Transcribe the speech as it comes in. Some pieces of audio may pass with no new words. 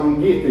Don't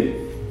get this.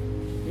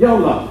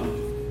 YOLO.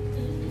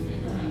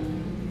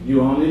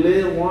 You only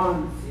live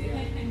once.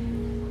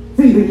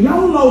 See, the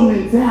YOLO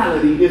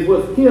mentality is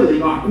what's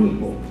killing our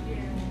people.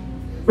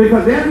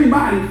 Because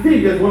everybody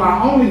figures, well,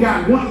 I only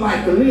got one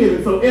life to live,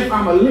 and so if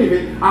I'm a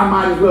living, I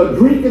might as well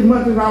drink as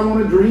much as I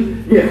want to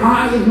drink, get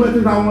high as much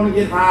as I want to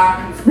get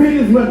high, spend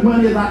as much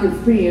money as I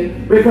can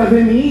spend, because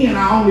in the end,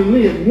 I only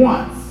live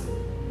once.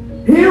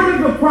 Here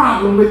is the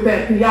problem with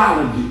that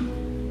theology.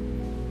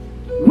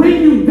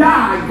 When you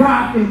die,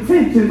 God's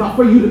intentions are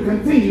for you to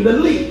continue to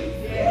live.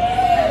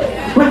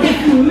 But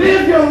if you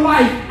live your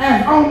life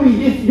as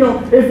only, if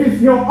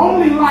it's your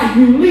only life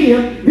you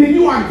live, then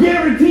you are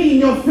guaranteeing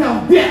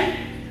yourself death.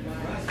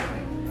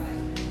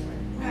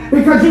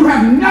 Because you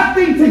have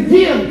nothing to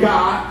give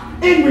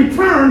God in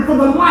return for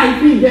the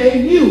life he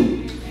gave you.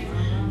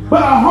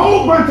 But a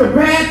whole bunch of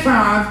bad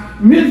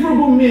times,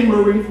 miserable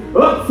memories,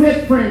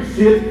 upset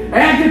friendships,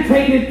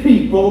 agitated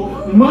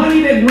people,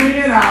 money that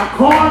ran out,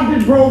 cars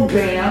that broke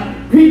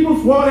down, people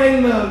swore they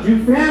loved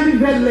you, families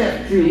that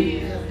left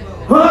you,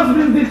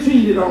 husbands that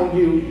cheated on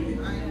you.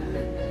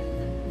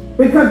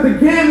 Because the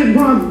gamut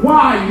runs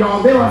wide,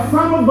 y'all. There are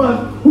some of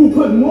us who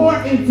put more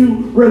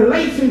into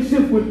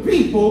relationship with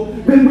people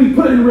than we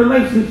put in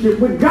relationship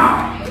with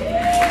God.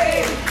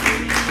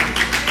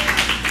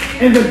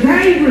 And the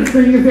dangerous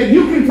thing is that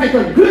you can take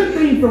a good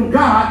thing from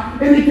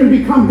God and it can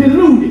become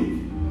diluted.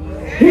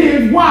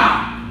 Here's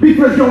why.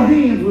 Because your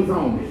hands was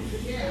on it.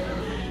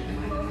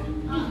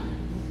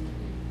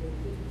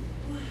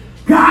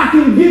 God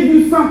can give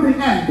you something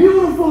as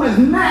beautiful as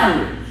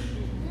marriage.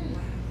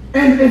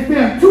 And if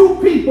there are two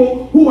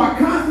people who are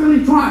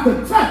constantly trying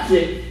to touch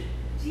it,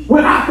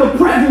 without the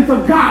presence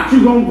of God,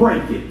 you're going to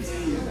break it.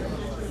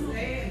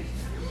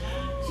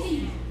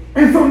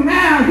 And so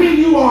now here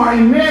you are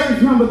in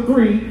marriage number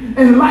 3,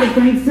 and life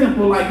ain't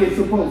simple like it's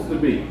supposed to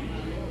be.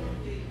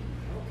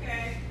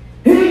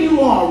 Here you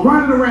are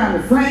running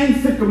around the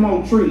same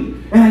sycamore tree,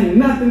 and ain't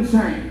nothing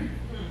changed.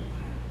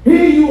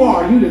 Here you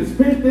are, you done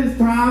spent this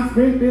time,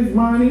 spent this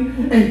money,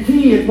 and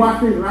kids,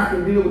 watch this, and I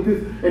can deal with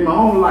this in my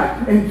own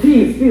life, and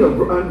kids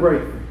still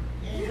ungrateful.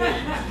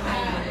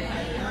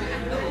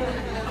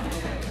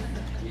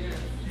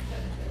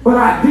 But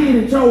I did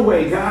it your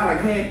way, God.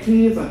 I had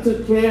kids, I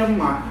took care of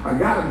them, I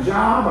got a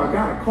job, I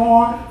got a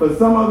car. For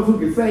some of us who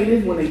can say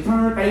this, when they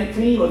turned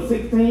 18 or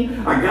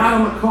 16, I got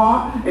them a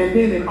car, and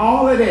then in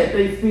all of that,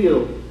 they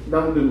still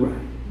don't do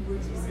right.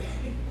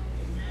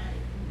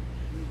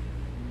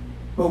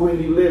 But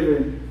when you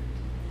live in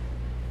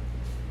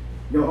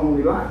your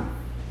only life,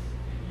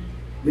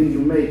 then you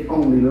make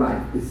only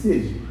life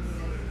decisions.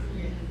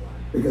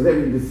 Because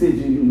every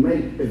decision you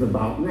make is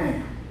about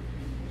now.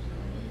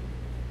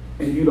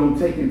 And you don't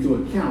take into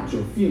account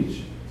your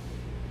future.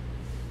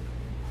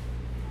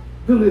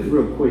 Do this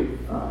real quick.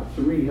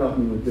 Cherie, help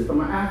me with this. I'm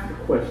going to ask a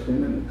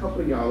question, and a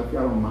couple of y'all, if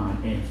y'all don't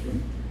mind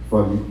answering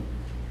for me.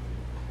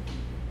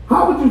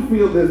 How would you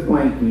fill this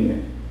blank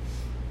in?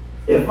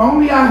 If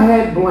only I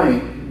had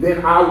blank,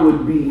 then I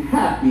would be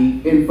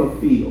happy and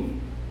fulfilled.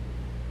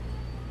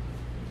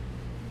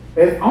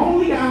 If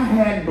only I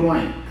had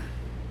blank,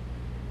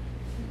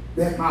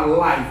 then my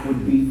life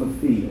would be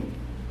fulfilled.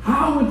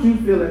 How would you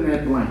fill in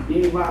that blank?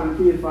 Any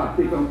volunteers if I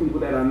pick on people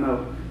that I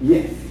know?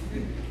 Yes.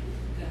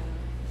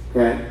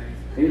 Okay.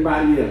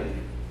 Anybody else?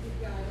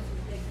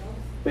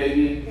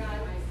 Baby.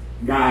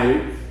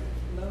 Guidance.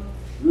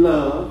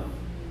 Love.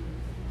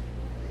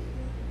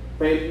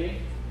 Faith.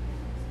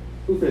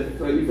 Who said?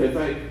 So you said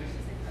faith?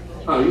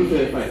 Oh, you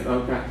said faith.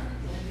 Okay.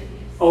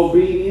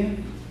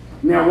 Obedience.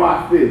 Now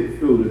watch this,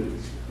 students.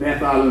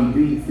 That's all them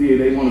beats here.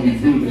 They want to be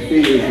deep and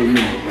serious with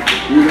me.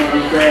 You know what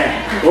I'm saying?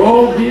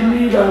 Oh, give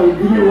me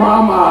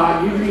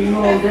Rama. Give me, you know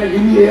what I'm saying?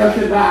 Give me El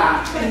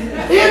Shaddai.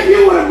 If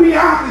you were to be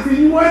honest and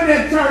you weren't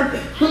at church,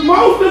 for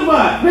most of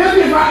us, maybe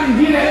if I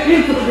can get that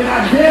intro that I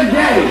just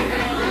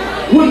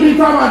gave, would be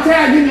talking about,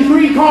 Chad, give me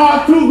 3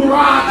 cars, 2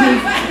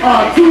 garages,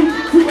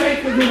 2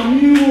 acres and a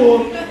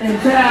mule,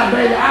 and child,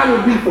 baby, I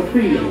would be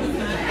fulfilled.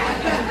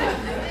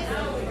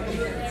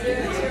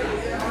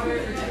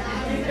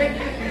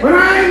 But I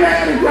ain't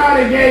mad at y'all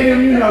that gave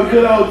them, you know,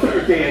 good old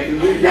church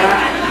answers.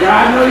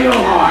 God know your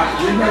heart.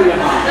 He know your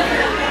heart.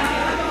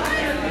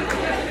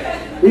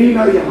 He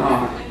know your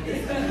heart.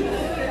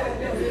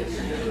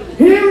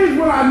 Here is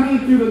what I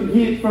need you to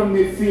get from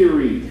this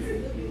series.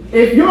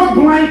 If your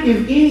blank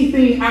is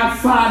anything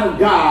outside of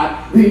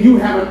God, then you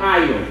have an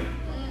idol.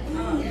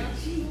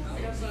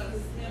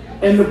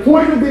 And the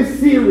point of this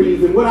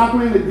series and what I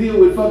plan to deal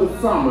with for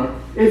the summer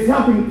is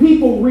helping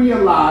people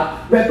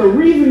realize that the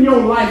reason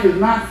your life is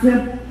not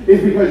simple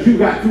is because you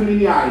got too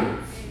many idols.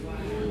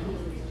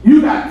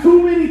 You got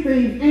too many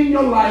things in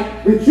your life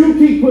that you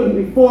keep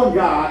putting before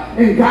God,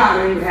 and God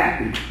ain't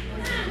happy.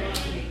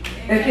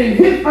 And in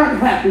his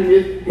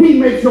unhappiness, he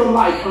makes your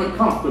life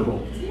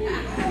uncomfortable.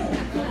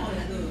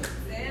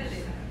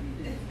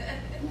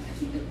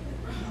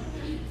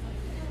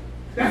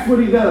 That's what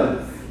he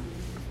does.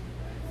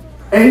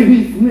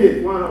 A.B.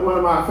 Smith, one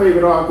of my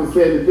favorite authors,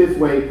 said it this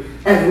way: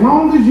 as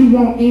long as you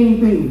want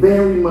anything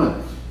very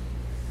much,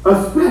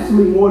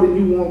 especially more than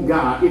you want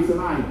God, it's an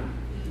idol.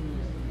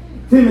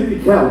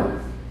 Timothy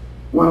Keller,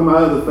 one of my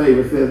other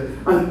favorites, says,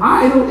 an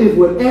idol is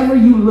whatever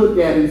you look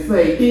at and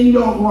say in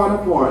your heart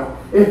of hearts,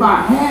 if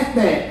I had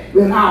that,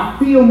 then I'll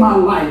feel my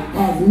life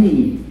has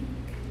meaning.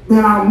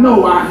 Then I'll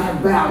know I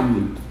have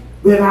value.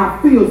 Then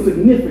I'll feel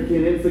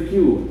significant and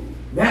secure.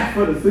 That's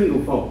for the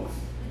single folks.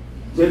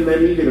 Just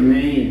let me get a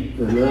man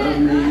to love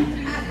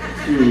me.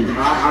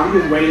 I'm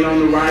just waiting on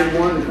the right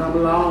one to come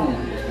along.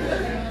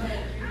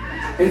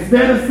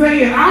 Instead of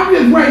saying, I'm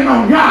just waiting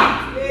on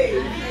God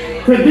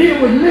to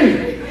deal with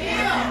me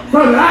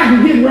so that I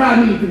can get where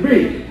I need to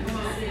be.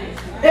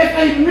 If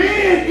a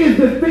man is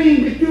the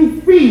thing that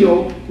you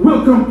feel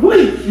will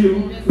complete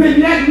you, then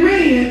that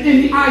man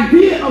in the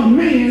idea of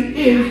man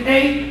is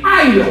an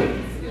idol.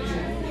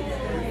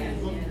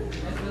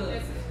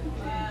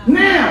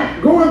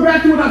 Now, going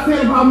back to what I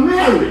said about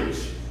marriage,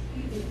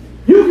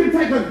 you can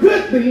take a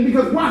good thing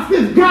because watch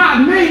this,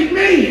 God made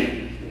man.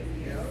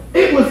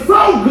 It was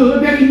so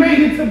good that he made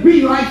it to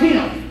be like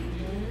him.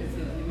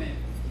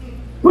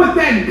 But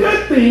that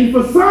good thing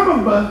for some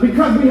of us,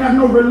 because we have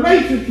no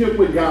relationship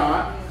with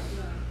God,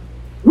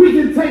 we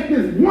can take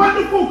this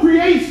wonderful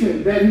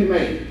creation that he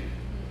made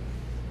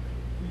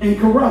and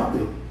corrupt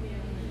it.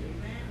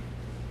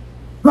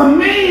 The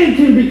man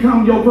can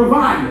become your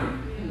provider.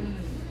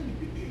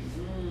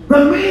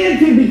 The man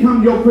can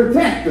become your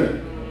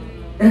protector.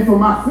 And for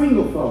my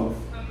single folks,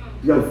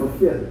 your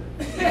fulfiller.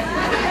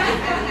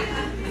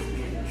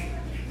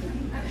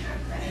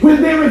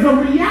 When there is a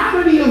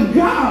reality of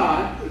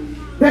God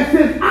that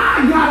says,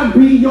 I gotta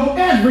be your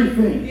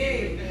everything.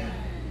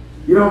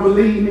 You don't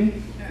believe me?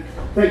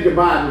 Take your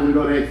Bible and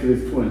go to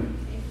Exodus 20.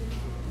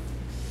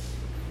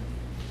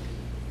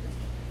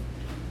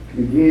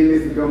 Again,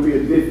 this is going to be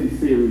a different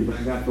series, but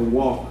I got to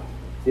walk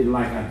it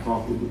like I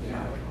talked it with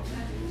y'all.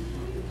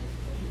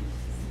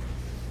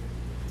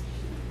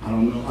 I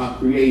don't know how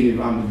creative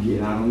I'm going to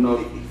get. I don't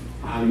know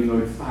how,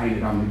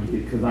 excited I'm going to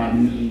get, because I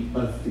need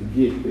us to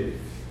get this.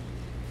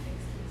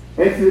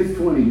 Exodus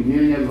 20,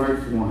 beginning at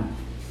verse 1.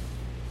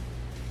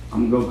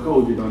 I'm going to go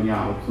code it on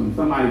y'all. So when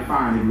somebody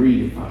find it,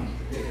 read it for me.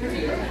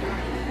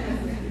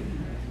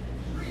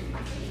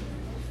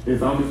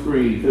 It's on the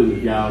screen, too,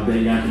 if y'all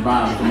they got the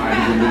Bible. Somebody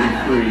can read the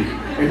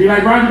screen. If you're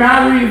like, Brother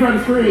God, read it from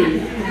the screen.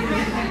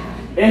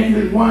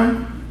 Exodus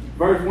 1,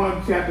 verse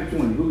 1, chapter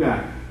 20. Who got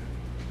it?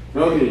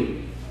 Go ahead.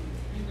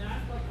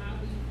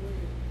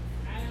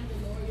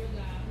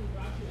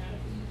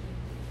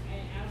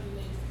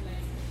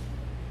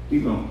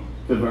 Keep going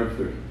to verse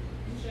 3. You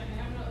shall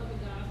have no other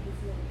gods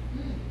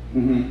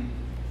before me.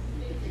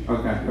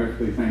 Okay, verse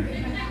 3, thank you.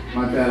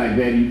 My child like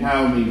that, you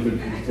told me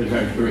to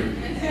verse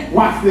 3.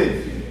 Watch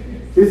this.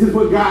 This is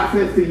what God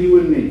says to you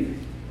and me.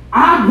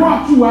 I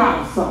brought you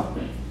out of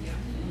something.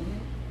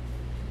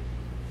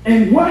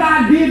 And what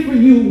I did for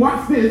you,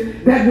 watch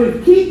this, that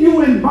would keep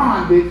you in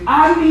bondage,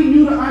 I need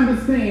you to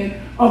understand,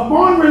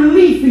 upon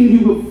releasing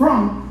you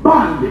from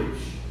bondage,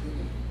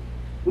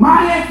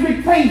 my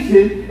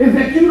expectation is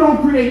that you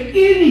don't create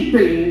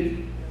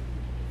anything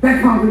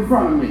that comes in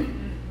front of me.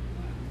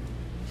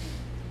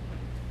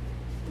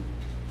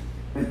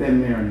 Let that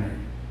marinate.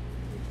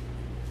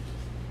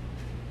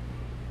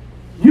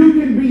 You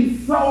can be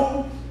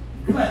so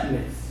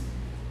gluttonous,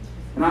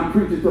 and I'm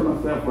preaching to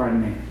myself right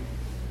now,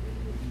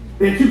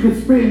 that you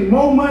can spend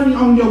more money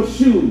on your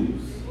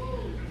shoes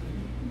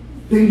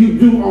than you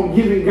do on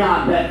giving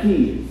God back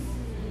his.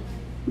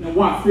 Now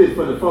watch this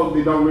for the folks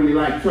that don't really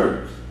like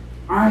church.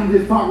 I ain't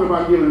just talking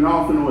about giving an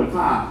offering or a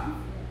tithe.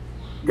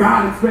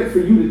 God expects for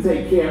you to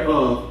take care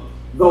of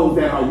those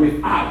that are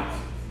without.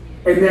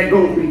 And that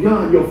goes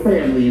beyond your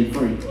family and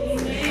friends.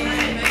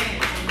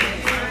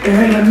 It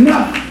ain't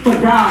enough for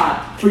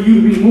God for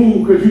you to be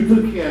moved because you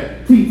took care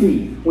of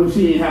TT when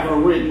she didn't have her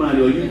rent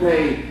money, or you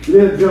paid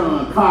Lil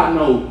John car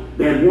note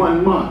that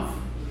 1 month.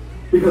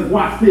 Because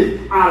watch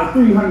this, out of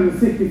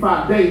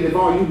 365 days, if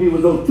all you did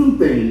was those two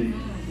things,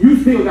 you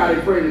still got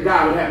to pray to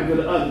God what happened to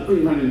the other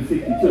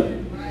 362.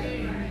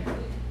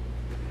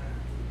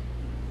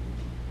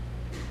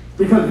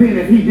 Because then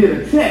if he did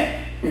a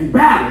check and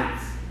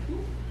balance,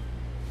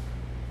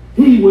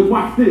 he would,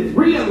 watch this,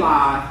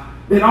 realize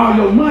that all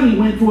your money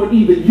went toward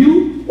either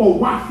you or,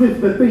 watch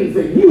this, the things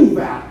that you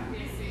value.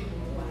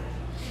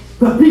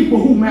 The people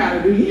who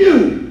matter to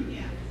you.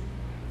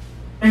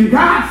 And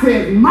God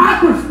says, my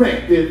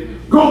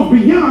perspective goes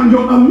beyond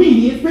your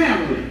immediate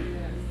family.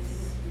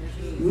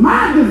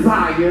 My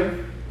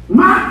desire,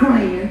 my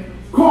plan,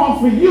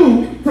 calls for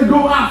you to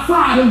go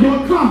outside of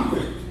your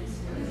comfort.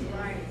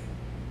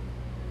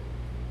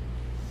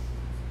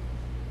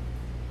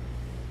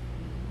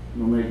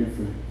 Am I making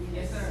sense?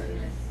 Yes, sir.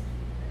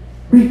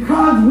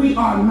 Because we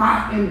are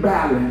not in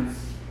balance,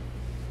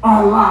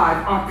 our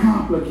lives are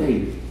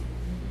complicated.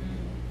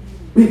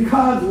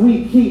 Because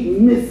we keep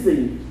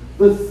missing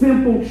the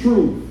simple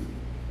truth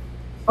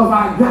of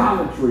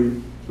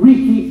idolatry, we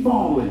keep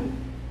falling.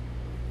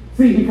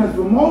 See, because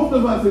for most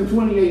of us in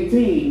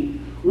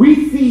 2018,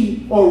 we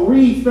see or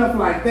read stuff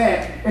like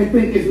that and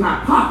think it's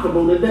not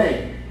possible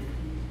today.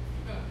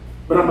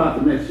 But I'm about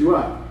to mess you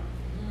up.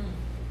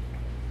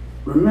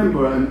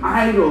 Remember, an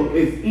idol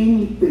is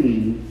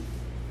anything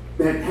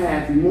that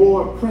has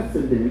more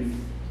precedence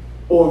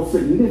or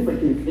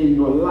significance in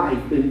your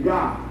life than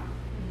God.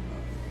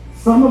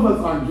 Some of us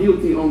are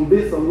guilty on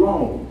this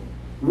alone.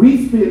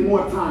 We spend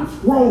more time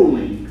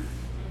scrolling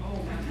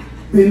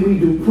than we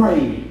do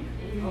praying.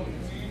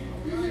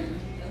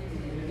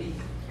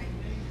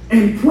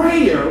 And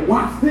prayer,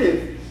 watch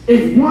this,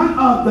 is one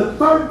of the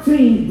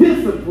 13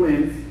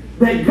 disciplines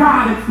that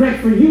God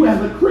expects for you as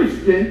a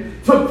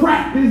Christian to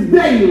practice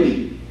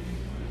daily.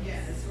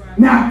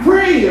 Now,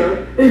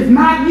 prayer is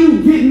not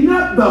you getting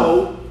up,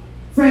 though,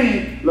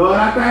 saying, Lord,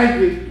 I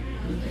thank you.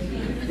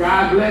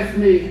 God bless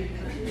me.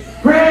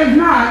 Prayer is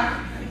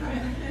not,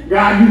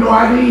 God, you know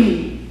I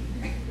need.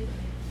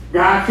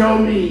 God, show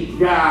me,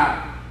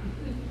 God.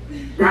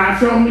 God,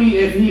 show me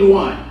if he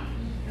won.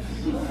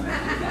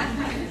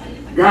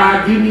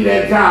 God, give me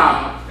that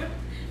job.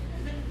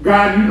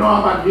 God, you know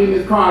I'm about to get in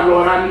this car,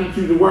 Lord. I need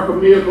you to work a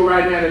miracle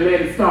right now to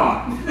let it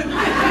start.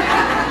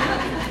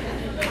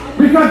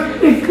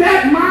 Because it's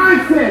that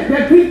mindset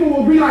that people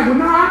will be like, well,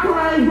 no, I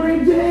pray,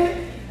 Bridget.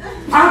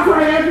 I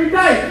pray every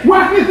day.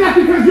 Why is that?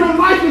 Because your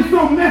life is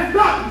so messed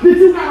up that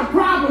you got a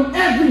problem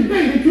every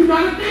day that you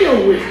got to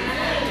deal with.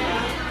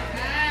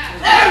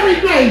 Every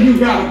day you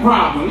got a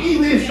problem.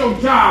 Either it's your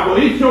job, or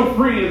it's your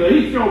friend, or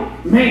it's your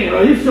man,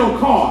 or it's your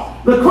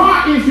car. The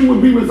car issue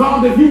would be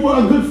resolved if you were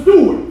a good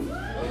steward.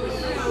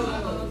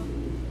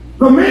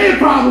 The man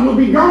problem would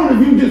be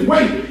gone if you just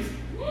waited.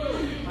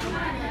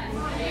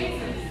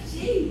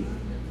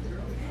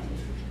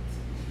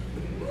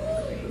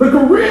 The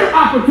career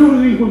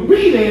opportunities would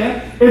be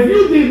there if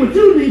you did what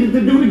you needed to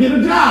do to get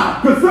a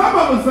job. Because some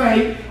of us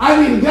say,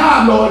 I need a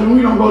job, Lord, and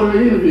we don't go to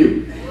the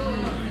interview.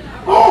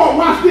 Or,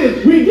 watch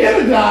this, we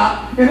get a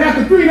job, and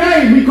after 3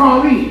 days, we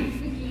call in.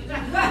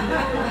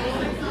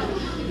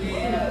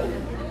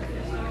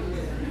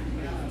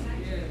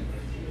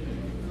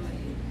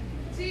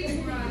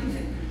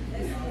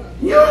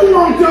 You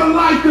want your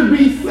life to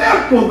be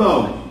simple,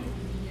 though.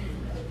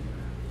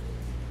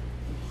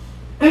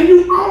 And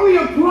you only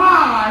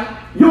apply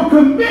your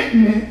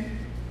commitment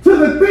to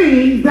the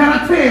things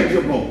that are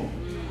tangible.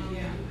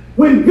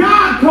 When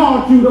God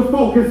called you to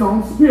focus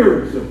on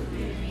spiritual.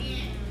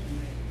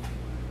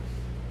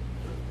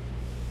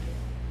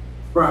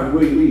 Right,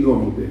 where you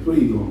going with this? Where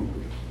you going with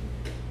this?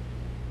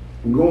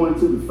 I'm going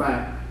to the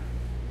fact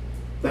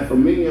that for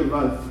many of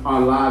us, our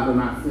lives are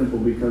not simple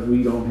because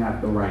we don't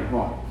have the right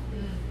heart.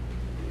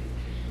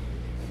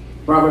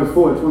 Proverbs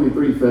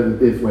 4:23 says it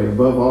this way,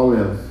 above all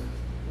else,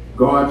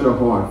 guard your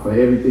heart, for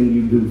everything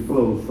you do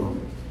flows from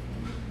it.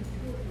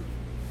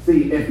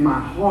 See, if my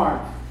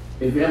heart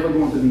is ever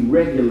going to be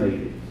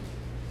regulated,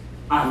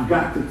 I've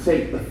got to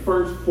take the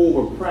first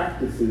 4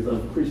 practices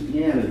of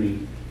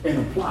Christianity and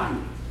apply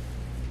it.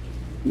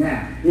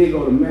 Now, here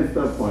go the messed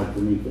up part,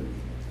 Tamika.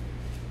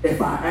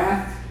 If I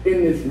ask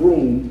in this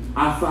room,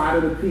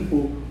 outside of the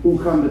people who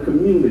come to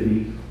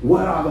community,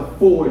 what are the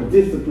 4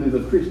 disciplines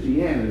of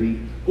Christianity,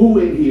 who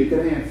in here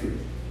can answer it?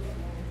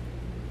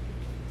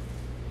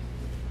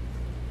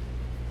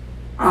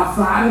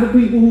 Outside of the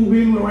people who've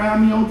been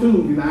around me on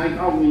Tuesday, I ain't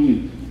talking to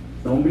you.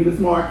 Don't be the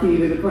smart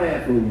kid in the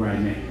classroom right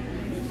now.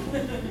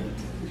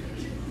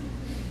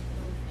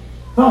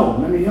 So,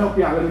 let me help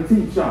y'all. Let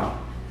me teach y'all.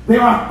 There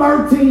are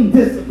 13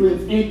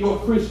 disciplines in your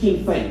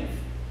Christian faith.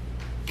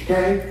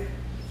 Okay?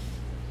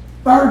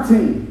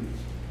 13.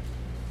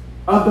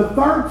 Of the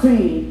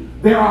 13,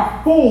 there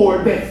are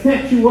 4 that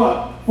set you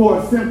up for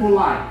a simple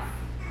life.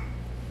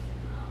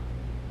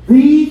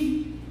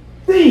 These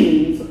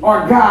things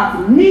are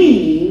God's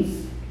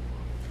means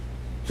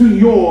to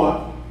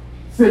your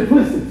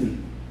simplicity.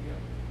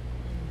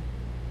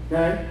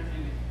 Okay?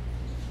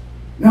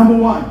 Number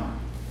 1,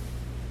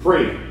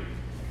 prayer.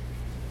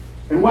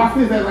 And watch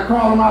this, as I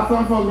call them out,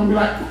 some folks are going to be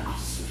like,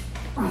 oh,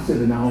 I should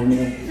have known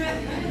that.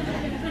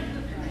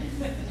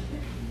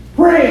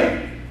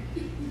 Prayer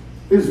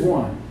is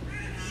 1.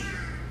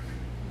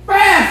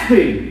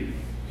 Fasting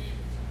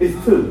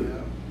is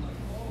 2.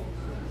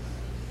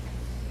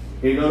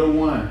 Here go to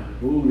 1.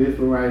 Ooh, this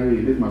one right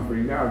here. This is my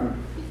friend Garvin.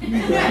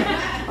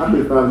 I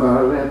just thought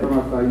about it last time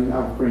I saw you. I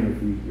was praying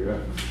for you, girl.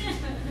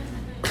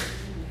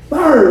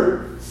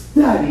 3rd,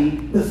 study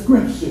the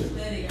scripture.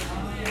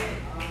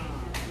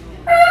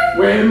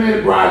 Wait a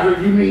minute, Broderick.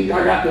 You mean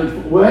I got the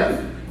what?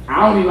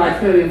 I don't even like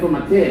studying for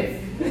my test.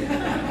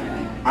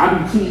 I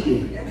be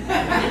cheating.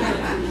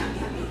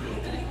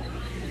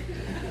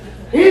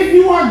 If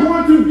you are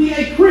going to be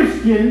a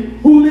Christian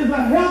who lives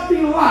a healthy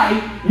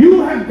life,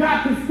 you have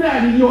got to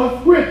study your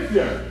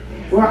scripture.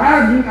 Well,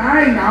 I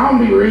don't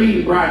be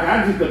reading, Broderick.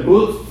 I just the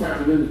books.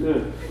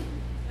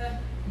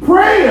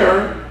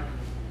 Prayer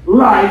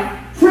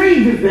life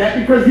changes that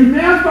because you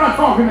now start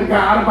talking to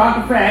God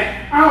about the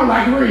fact I don't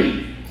like to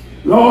read.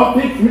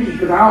 Lord, fix me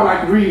because I don't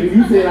like to read. And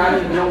you said I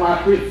didn't know my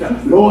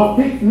scripture.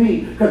 Lord, fix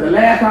me because the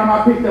last time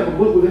I picked up a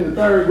book was in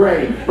the 3rd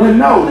grade. But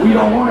no, we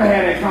don't want to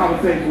have that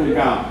conversation with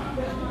God.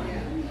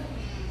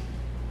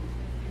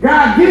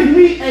 God, give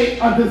me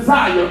a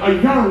desire,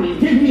 a yearning,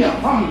 give me a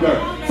hunger,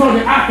 so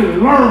that I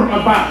can learn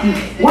about you.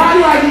 Why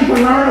do I need to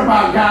learn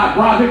about God,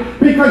 brother?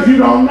 Because you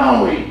don't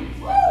know him.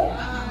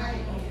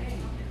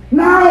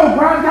 No,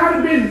 brother,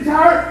 I've been to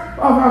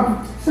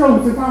church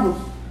since I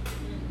was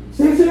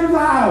 6 years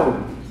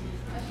old.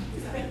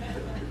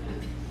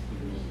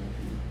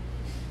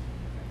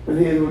 But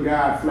here's where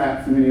God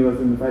slaps many of us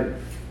in the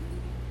face.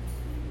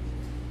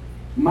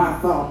 My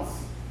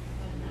thoughts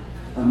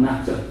are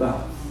not your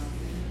thoughts.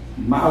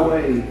 My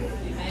ways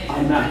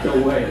are not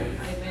your ways.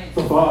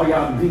 So for all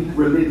y'all deep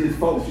religious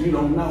folks, you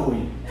don't know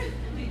him.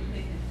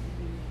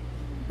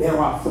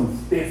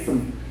 There's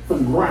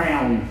some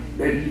ground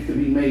that needs to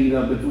be made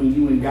up between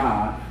you and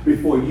God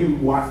before you,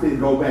 watch this,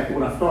 go back to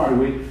what I started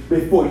with,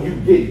 before you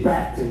get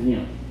back to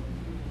him.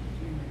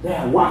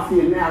 Yeah, watch the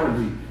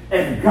analogy.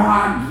 As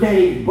God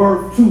gave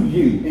birth to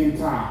you in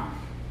time,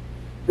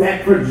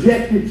 that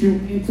projected you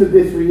into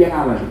this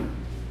reality.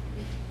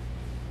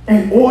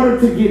 In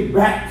order to get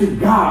back to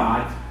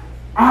God,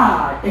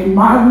 in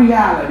my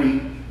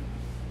reality,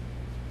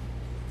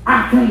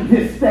 I can't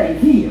just stay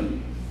here.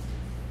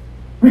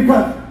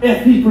 Because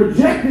if he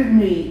projected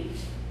me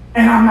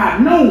and I'm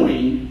not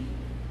knowing,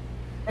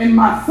 and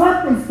my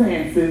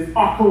circumstances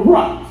are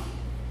corrupt,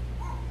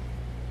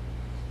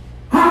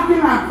 how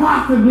can I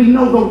possibly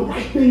know the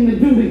right thing to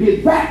do to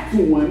get back to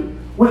him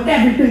when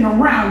everything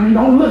around me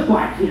don't look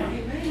like him?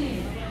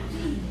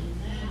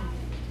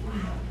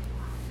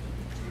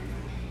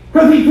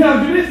 Because he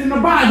tells you this in the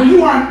Bible,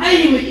 you are an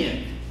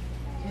alien.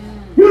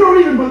 You don't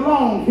even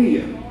belong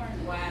here.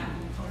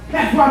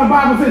 That's why the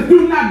Bible says,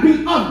 do not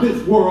be of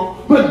this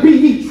world, but be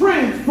ye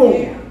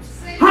transformed.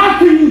 How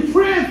can you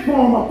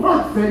transform a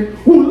person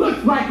who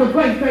looks like the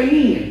place they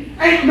in?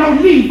 Ain't no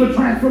need for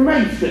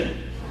transformation.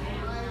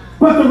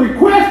 But the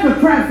request of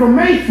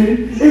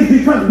transformation is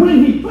because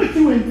when he puts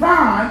you in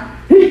time,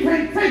 he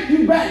can't take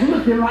you back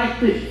looking like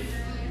this.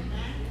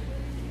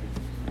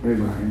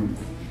 Amen.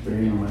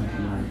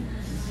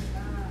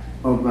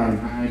 Oh, like,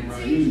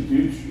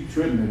 you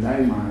tripping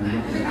today,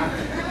 man.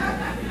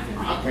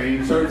 I came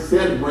to church to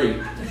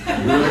celebrate.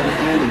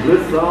 And a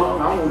good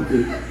song. I want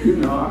to,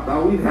 I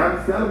thought we'd have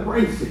a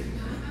celebration.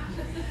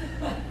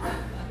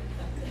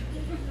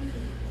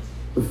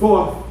 The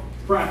fourth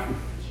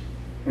practice,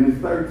 and it's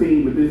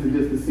 13, but this is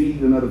just the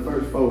season of the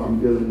first 4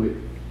 I'm dealing with.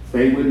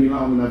 Stay with me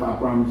long enough, I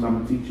promise I'm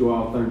going to teach you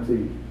all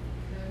 13.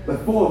 The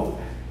fourth,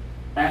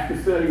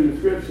 after studying the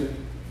scripture,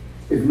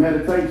 is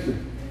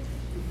meditation.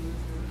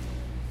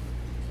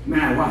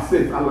 Now, watch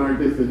this. I learned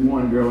this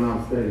morning, girl, when I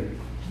was studying.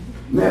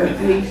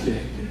 Meditation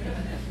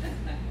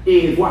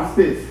is, watch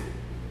this,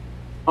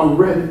 a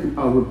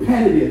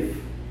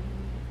repetitive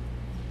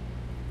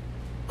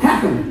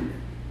tackling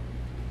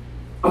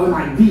of an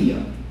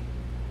idea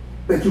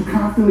that you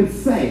constantly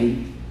say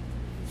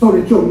so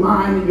that your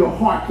mind and your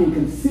heart can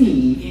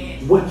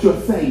conceive what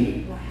you're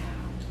saying.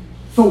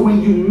 So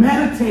when you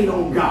meditate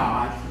on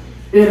God,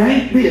 it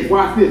ain't this.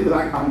 Watch this,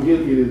 because I'm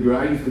guilty of this, girl.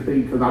 I used to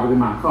think, because I was in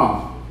my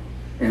car,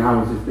 and I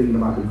was just thinking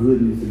about the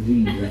goodness of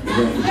Jesus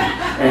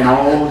and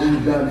all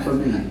he's done for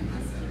me,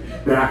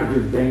 that I could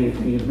just dance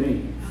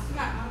things.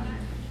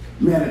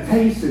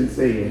 Meditation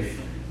says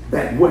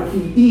that what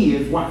he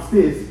is, watch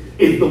this,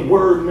 is the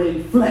word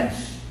made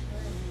flesh.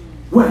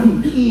 What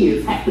he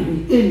is has to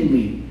be in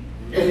me.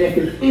 And if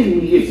it's in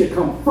me, it should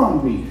come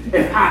from me.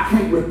 If I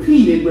can't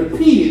repeat it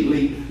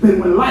repeatedly, then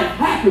when life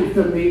happens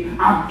to me,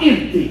 I'm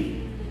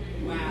empty.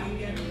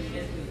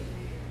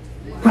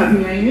 Because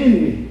he ain't in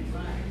me.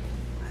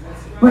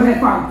 But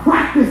if I'm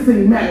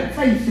practicing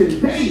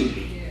meditation daily,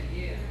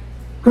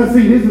 because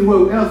see, this is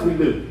what else we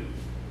do.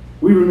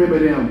 We remember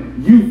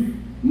them youth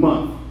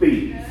month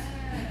things.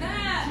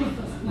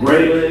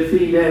 Greater is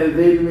he that is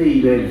in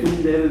me than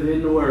he that is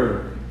in the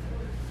world.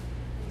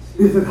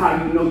 This is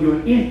how you know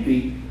you're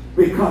empty,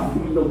 because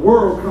when the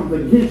world comes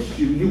against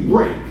you, you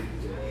break.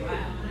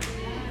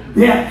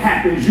 Death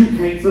happens, you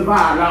can't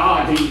survive.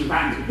 Oh, Jesus,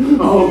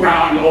 oh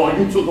God, Lord,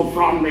 you took it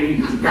from me.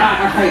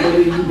 God, I can't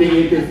believe you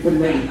did this to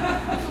me.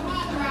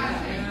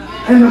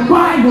 And the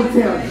Bible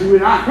tells you,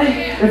 and I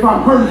hate if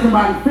I'm hurting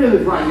somebody's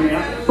feelings right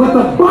now, but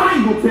the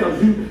Bible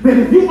tells you that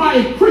if you are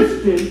a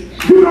Christian,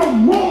 you don't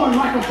mourn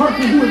like a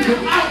person who is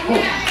without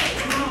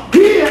hope.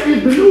 Here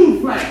is the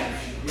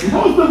newsflash.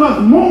 Most of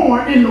us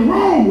mourn in the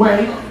wrong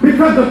way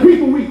because the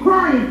people we're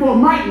crying for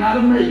might not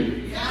have made it.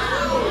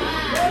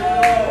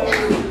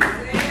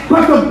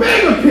 But the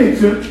bigger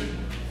picture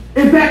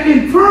is that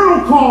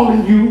internal call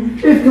in you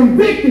is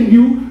convicting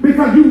you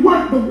because you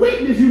weren't the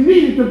witness you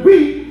needed to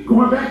be.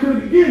 Going back to the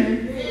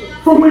beginning,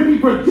 from when he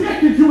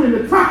projected you in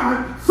the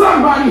time,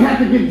 somebody had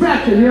to get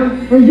back to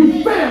him, and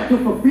you failed to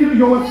fulfill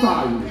your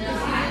assignment.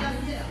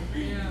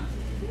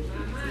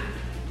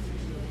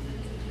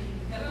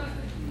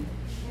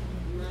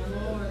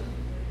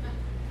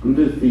 I'm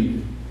just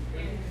teaching.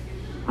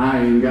 I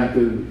ain't got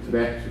to the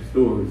actual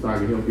story, so I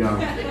can help y'all.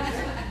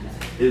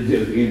 It's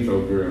just an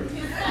intro, girl.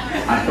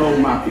 I told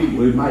my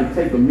people it might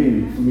take a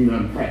minute for me to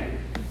unpack it.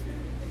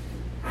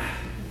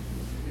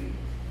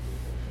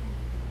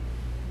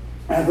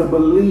 As a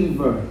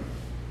believer,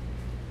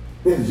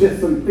 there's just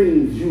some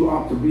things you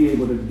ought to be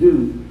able to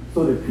do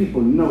so that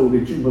people know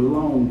that you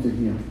belong to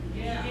him.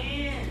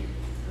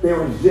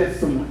 There was just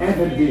some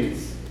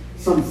evidence,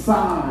 some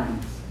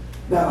signs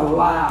that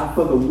allow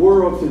for the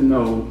world to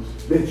know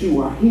that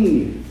you are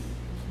his.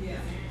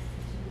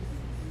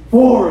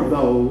 4 of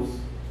those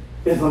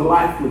is a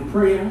life with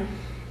prayer,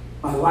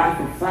 a life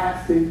of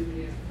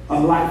fasting, a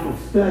life of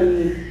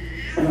studying,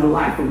 and a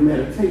life of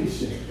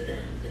meditation.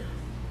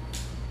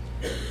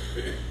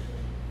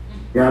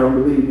 Y'all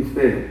don't believe he's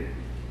fair?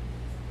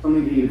 Let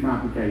me give you the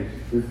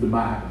complications. This is the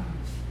Bible.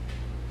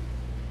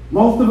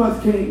 Most of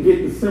us can't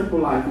get the simple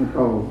life in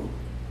code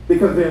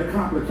because there are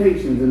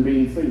complications in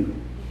being single.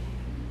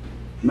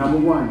 Number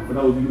 1, for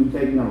those of you who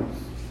take notes,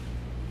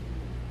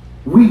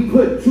 we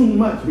put too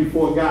much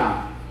before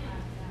God.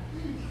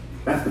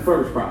 That's the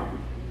first problem.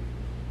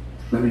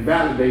 Let me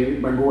validate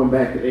it by going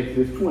back to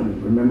Exodus 20.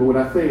 Remember what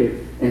I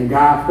said? And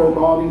God spoke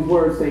all these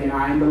words saying,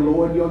 I am the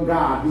Lord your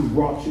God who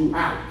brought you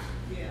out.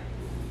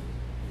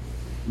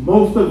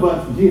 Most of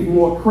us give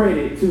more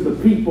credit to the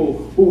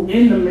people who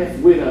in the mess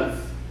with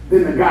us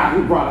than the God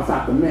who brought us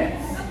out the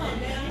mess.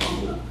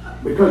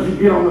 Because you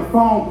get on the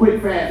phone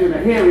quick, fast, in a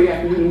hurry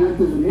after you went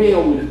through some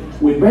hell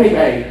with baby,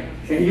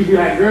 and you be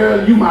like,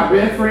 girl, you my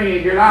best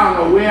friend, girl, I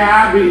don't know where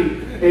I'd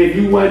be if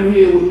you wasn't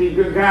here with me.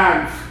 Good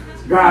God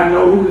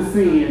know who to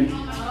send.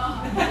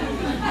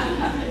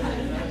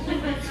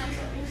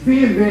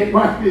 See that,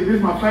 watch this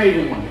is my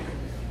favorite one.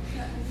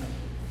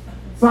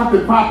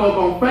 Something pop up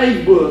on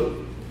Facebook.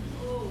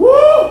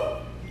 Woo!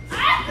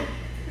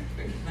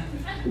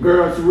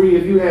 Girl, Cherie,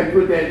 if you hadn't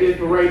put that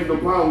inspirational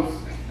post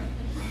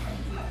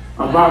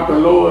about the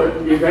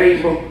Lord is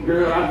able,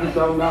 girl, I just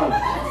don't know.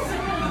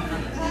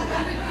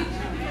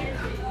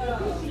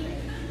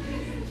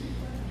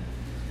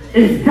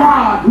 It's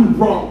God who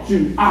brought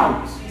you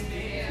out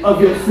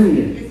of your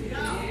sin.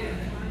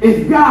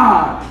 It's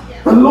God,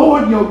 the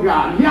Lord your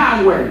God,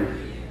 Yahweh,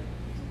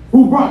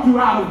 who brought you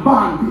out of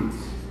bondage,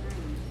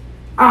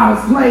 out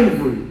of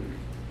slavery.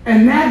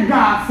 And that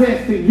God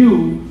says to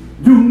you,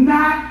 do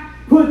not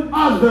put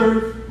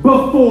others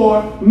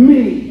before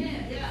me.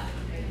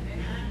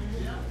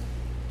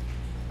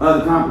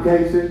 Other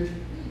complications?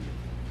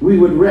 We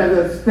would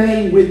rather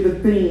stay with the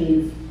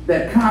things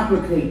that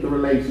complicate the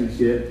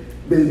relationship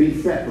than be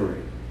separate.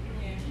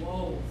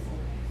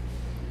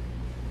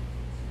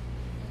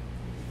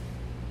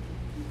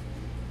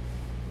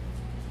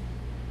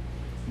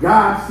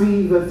 God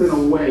sees us in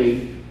a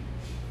way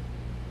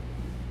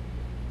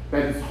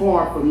that it's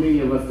hard for many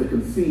of us to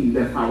conceive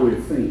that's how we're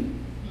seen.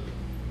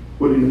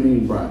 What do you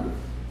mean, brother?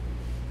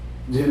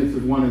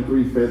 Genesis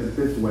 1:3 says it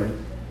this way.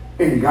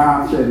 And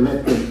God said,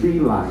 let there be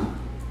light.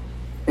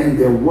 And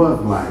there was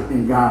light.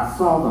 And God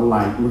saw the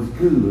light was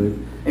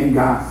good. And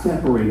God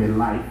separated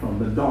light from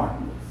the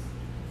darkness.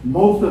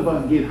 Most of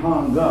us get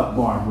hung up,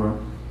 Barbara,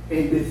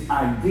 in this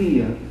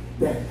idea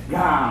that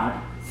God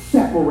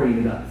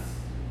separated us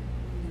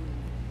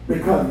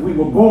because we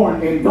were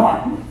born in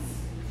darkness.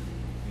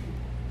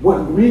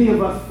 What many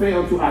of us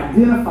fail to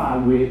identify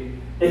with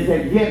is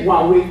that yet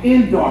while we're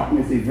in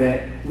darkness is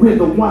that we're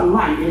the one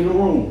light in the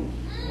room.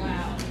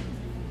 Wow.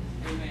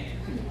 Amen.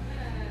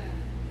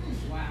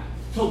 Wow.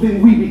 So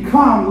then we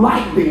become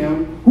like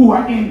them who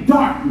are in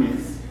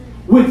darkness,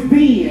 which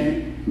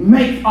then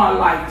makes our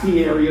life,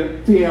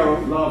 Tierra,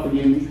 Lord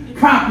forgive me,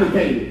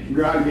 complicated.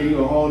 Girl, I gave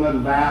you a whole nother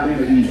violin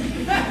to eat.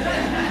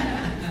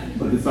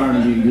 But the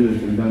sermon being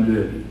good and done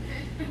good.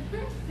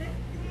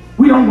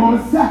 We don't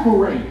want to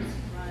separate.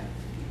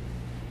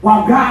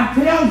 While God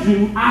tells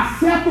you, I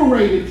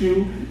separated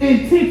you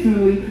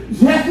intentionally,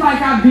 just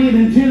like I did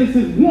in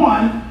Genesis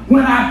 1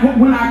 when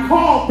I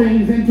called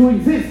things into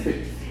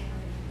existence.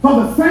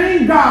 So the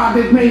same God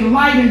that made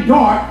light and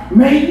dark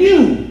made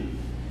you.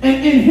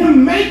 And in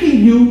him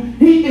making you,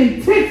 he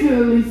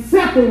intentionally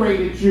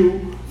separated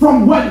you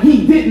from what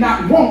he did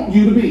not want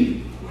you to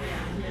be.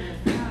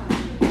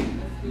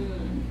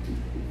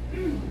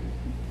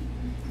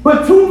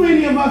 But too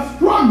many of us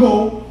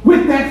struggle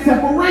with that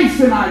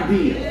separation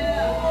idea.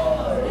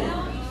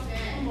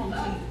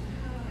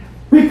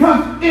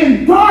 Because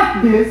in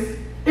darkness,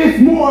 it's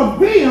more of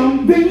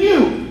them than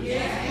you.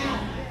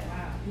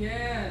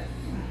 Yes.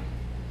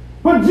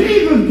 But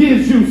Jesus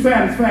gives you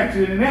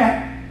satisfaction in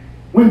that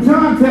when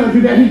John tells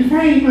you that he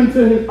came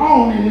unto his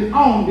own and his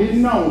own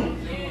didn't know him.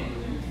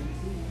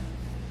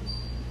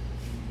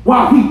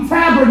 While he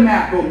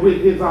tabernacled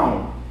with his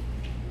own.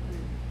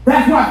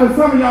 That's why for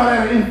some of y'all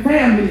that are in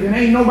families and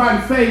ain't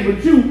nobody saved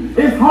but you,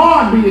 it's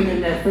hard being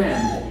in that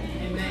family.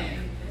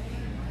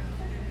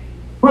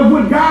 But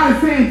what God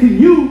is saying to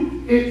you,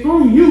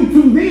 through you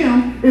to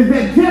them, is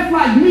that just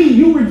like me,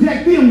 you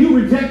reject them, you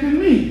rejected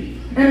me.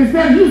 And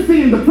instead of you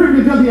seeing the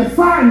privilege of the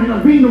assignment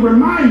of being a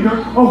reminder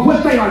of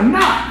what they are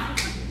not,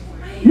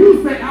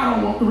 you say, I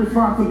don't want the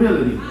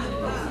responsibility.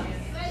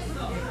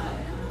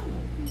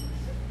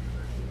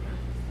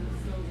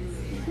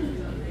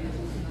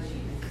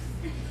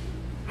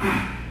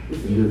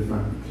 It's a good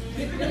sign.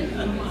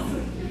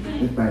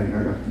 This thing,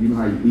 you know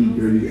how you eat,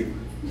 girl, you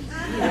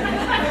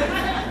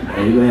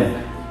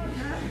Amen.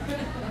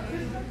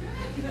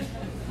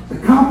 The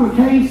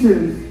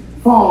complications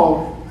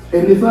fall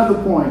in this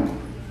other point.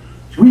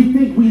 We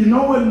think we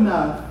know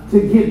enough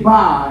to get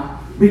by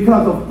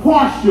because of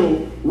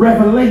partial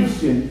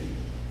revelation,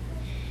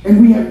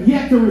 and we have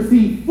yet to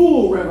receive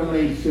full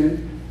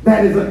revelation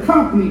that is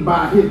accompanied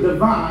by his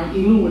divine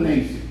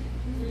illumination.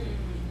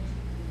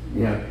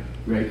 Yeah,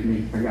 great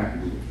me. I got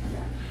you.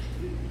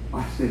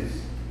 Watch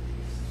this.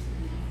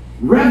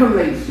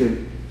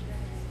 Revelation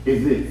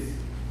is this.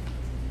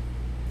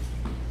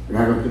 I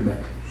gotta go to the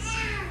back.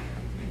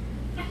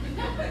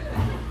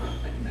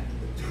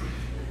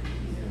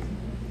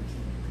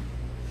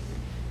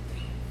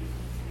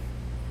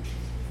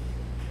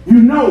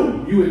 You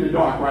know you in the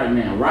dark right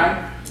now,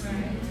 right?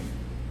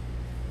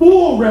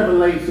 Full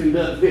revelation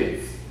does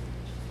this.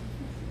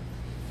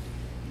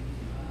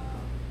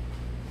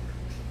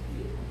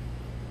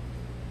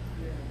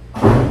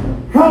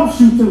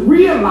 Helps you to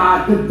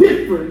realize the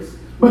difference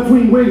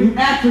between where you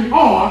actually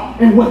are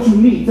and what you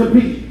need to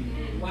be.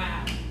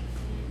 Wow.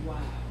 Wow.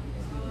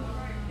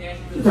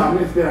 Did y'all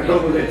miss that? I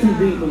go, was that too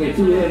deep? Was that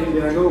too heavy?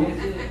 Did I go?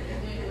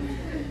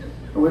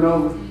 I went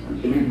over?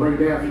 Let me break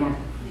down some.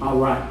 All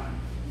right.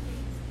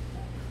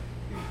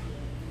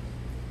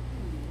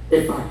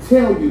 If I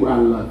tell you I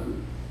love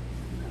you,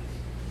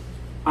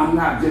 I'm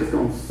not just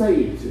going to say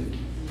it to you.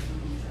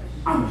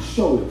 I'm going to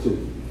show it to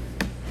you.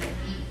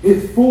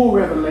 His full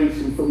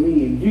revelation for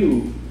me and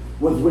you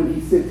was when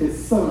he sent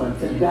his son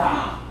to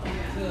die.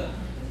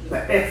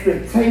 The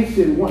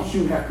expectation, once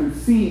you have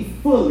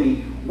conceived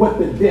fully what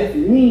the death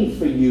means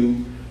for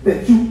you,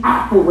 that you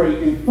operate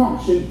and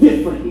function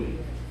differently.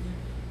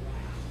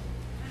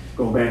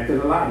 Go back to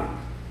the light.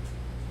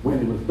 When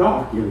it was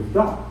dark, it was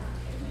dark.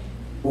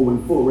 But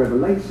when full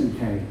revelation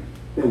came,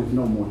 there was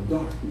no more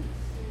darkness.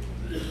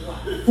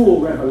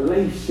 Full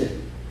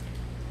revelation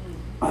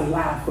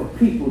allowed for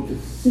people to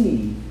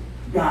see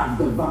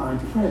God's divine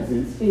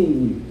presence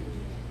in you.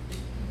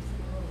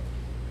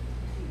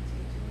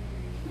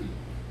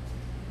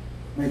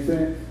 Make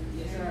sense?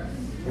 Yes, sir.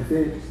 That's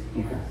it?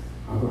 Okay.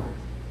 All right.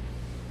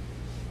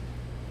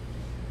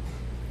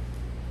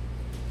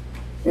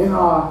 In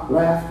our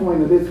last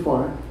point of this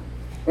part,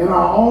 in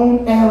our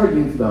own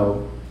arrogance,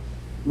 though,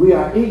 we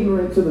are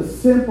ignorant to the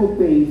simple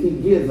things he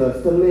gives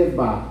us to live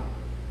by.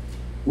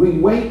 We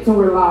wait to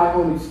rely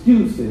on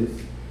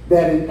excuses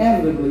that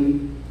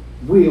inevitably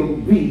will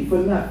be for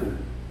nothing.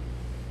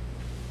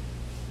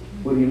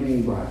 What do you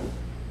mean, Broderick?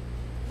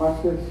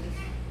 Watch this.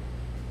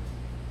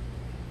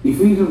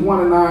 Ephesians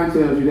 1:9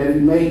 tells you that he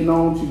made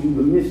known to you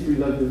the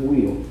mysteries of his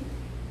will,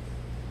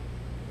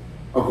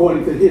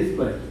 according to his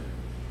pleasure.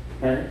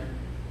 Okay?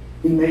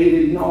 He made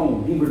it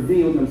known. He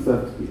revealed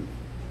himself to you.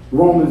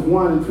 Romans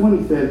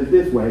 1:20 says it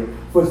this way: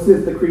 for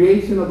since the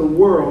creation of the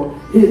world,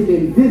 his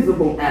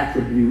invisible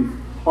attributes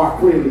are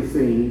clearly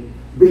seen,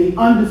 being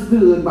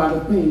understood by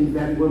the things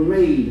that were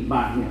made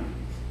by him.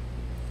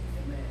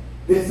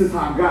 This is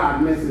how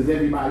God messes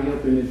everybody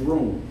up in this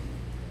room.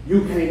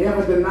 You can't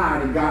ever deny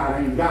that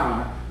God ain't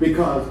God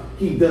because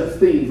he does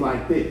things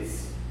like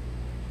this.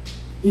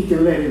 He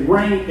can let it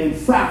rain in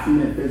South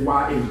Memphis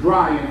while it's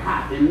dry and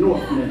hot in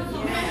North Memphis.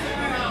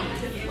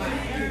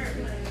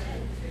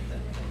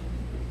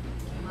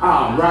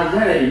 Oh, right,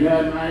 that ain't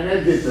nothing, man.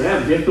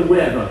 That's just the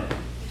weather.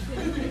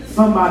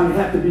 Somebody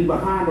had to be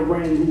behind the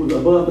rain who was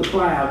above the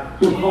cloud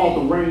who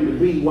called the rain to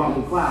be while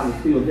the cloud was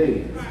still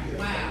there.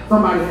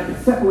 Somebody had to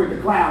separate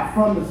the cloud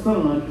from the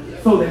sun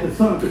so that the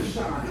sun could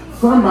shine.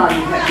 Somebody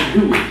had to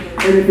do it.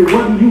 And if it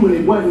wasn't you and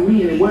it wasn't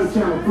me and it wasn't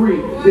Channel 3,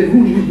 then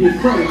who do you give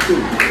credit to?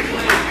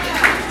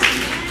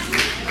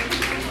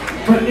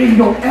 But in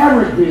your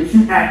arrogance,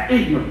 you act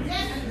ignorant.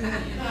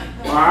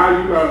 Well, I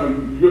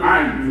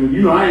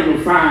ain't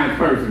no science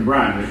person,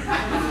 Broderick.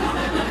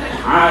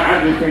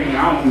 I just can't,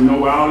 I don't know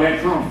where all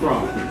that comes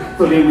from.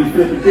 So then we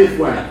flip it this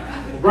way.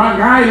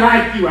 Broderick, I ain't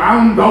like you. I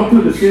don't go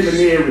to the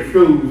seminary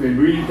schools and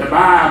read the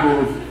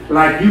Bibles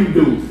like you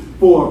do.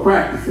 For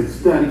practices,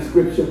 study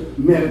scripture,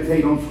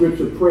 meditate on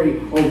scripture,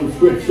 pray over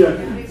scripture,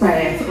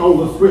 fast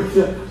over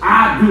scripture.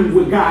 I do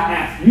what God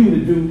asked you to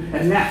do,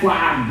 and that's why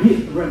I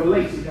get the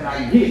revelation that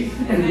I get.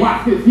 And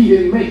watch this, he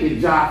didn't make it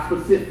job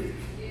specific.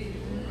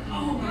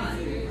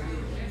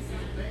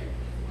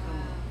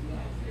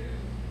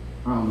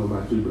 I don't know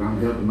about you, but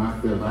I'm helping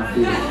myself. I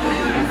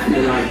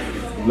feel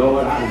like,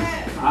 Lord,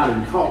 I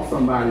done taught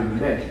somebody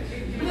today.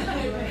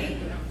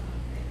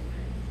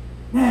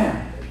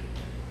 Now,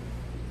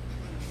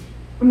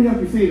 let me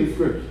help you see the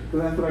scripture, because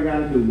that's what I got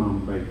to do, Mama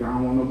Baker. I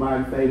don't want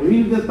nobody to say, well,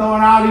 he was just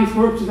throwing all these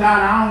scriptures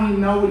out. I don't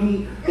even know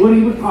what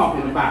he was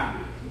talking about.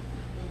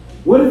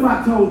 What if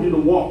I told you the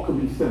walk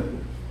could be simple?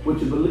 Would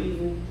you believe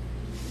me?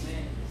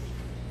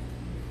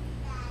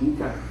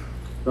 Okay.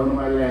 Don't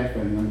nobody laugh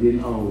at me. I'm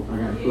getting old. I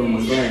got to throw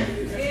my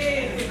glasses.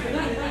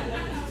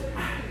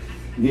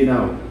 Getting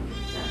old.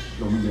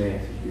 Throw my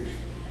glasses.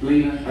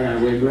 Lena, I got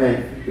to wear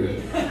glasses.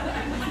 Good.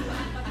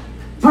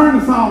 Turn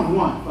to Psalm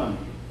 1 for me.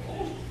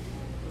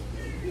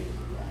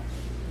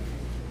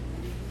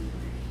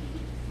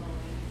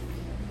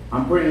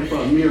 I'm praying for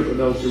a miracle,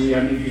 though, Cherie.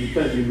 I need you to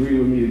touch and agree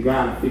with me that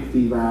God will fix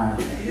these eyes.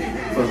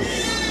 So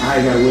I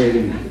ain't got to wear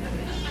these.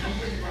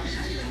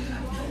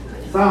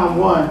 Psalm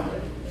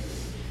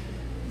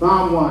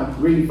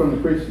 1, reading from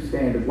the Christian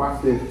Standard.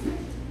 Watch this.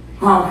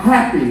 How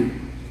happy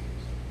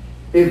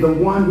is the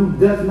one who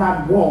does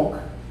not walk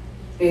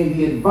in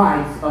the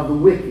advice of the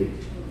wicked,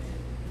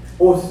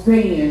 or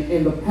stand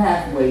in the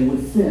pathway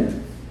with sinners,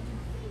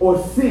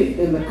 or sit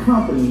in the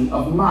company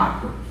of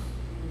mockers.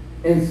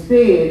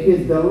 Instead,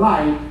 his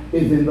delight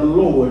is in the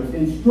Lord's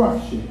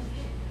instruction,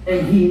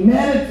 and he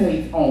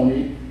meditates on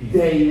it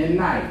day and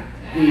night.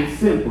 He is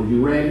simple.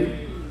 You ready?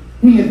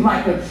 He is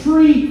like a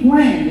tree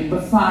planted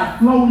beside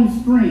flowing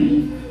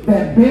streams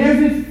that bears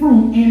its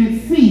fruit in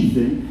its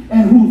season,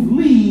 and whose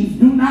leaves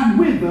do not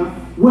wither.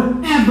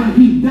 Whatever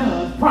he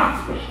does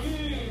prospers.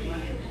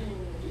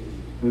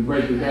 Let me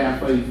break this down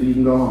for you so you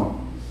can go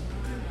home.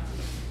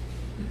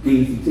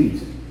 Easy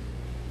teaching.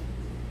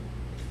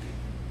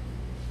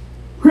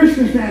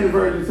 Christian Standard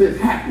Version says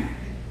happy.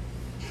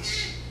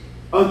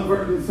 Other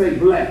versions say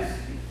blessed.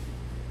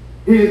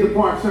 Here's the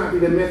part, Shanti,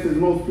 that messes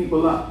most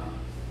people up.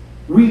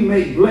 We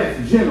make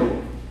blessed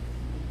general.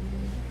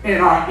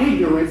 And our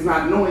ignorance,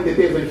 not knowing that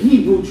there's a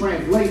Hebrew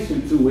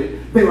translation to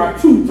it, there are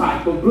two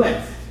types of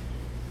blessed.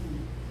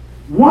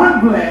 One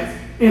blessed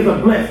is a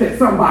bless that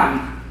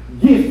somebody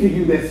gives to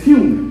you that's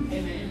human.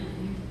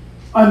 Amen.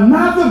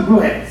 Another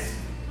bless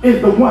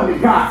is the one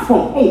that God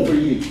spoke over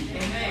you.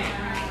 Amen.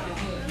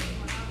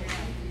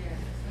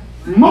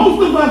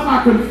 Most of us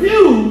are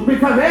confused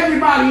because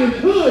everybody in the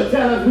hood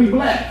tells us we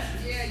blessed.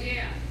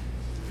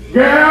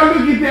 Girl,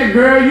 look at that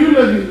girl. You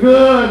looking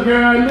good,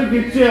 girl. Look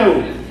at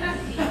you.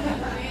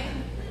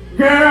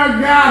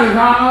 Girl, God is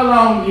all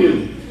on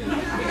you.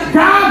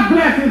 God's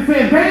blessing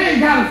says they ain't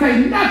got to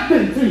say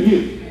nothing to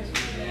you.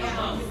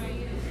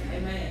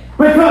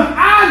 Because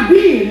I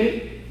did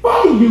it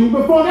for you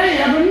before they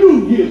ever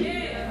knew you.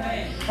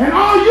 And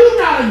all you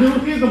got to do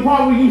is the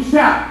part where you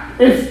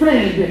shout,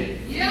 expand it.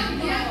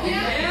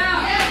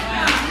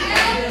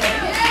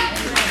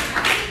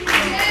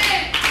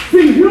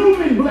 See,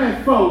 human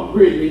blessed folks,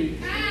 Brittany,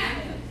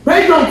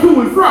 they go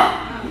to and fro.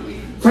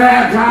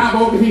 Child,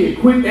 job over here.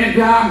 Quit that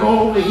job,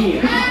 go over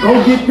here.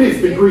 Go get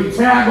this degree.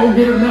 Child, go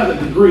get another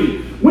degree.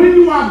 When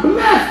you are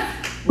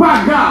blessed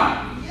by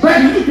God,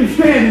 baby, you can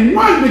stand in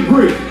one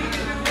degree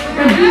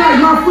and be like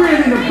my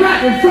friend in the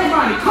back, and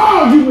somebody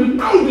calls you with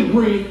no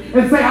degree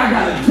and say, I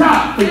got a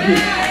job for you.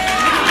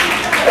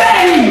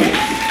 Dang!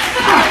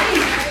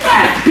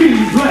 That's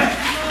being blessed.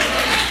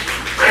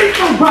 Ain't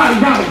nobody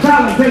got to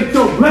validate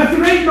your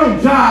blessing. Ain't no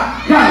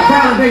job got to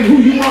validate who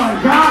you are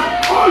in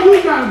God. All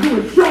you got to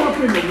do is show up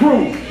in the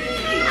room.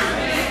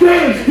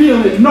 Stand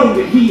still and know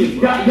that he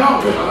is God.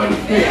 Y'all better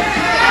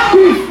understand.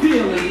 Be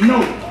still and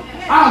know.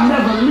 I'll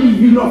never leave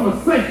you nor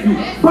forsake you.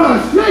 But a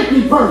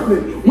shaky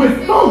person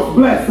with false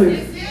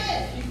blessings,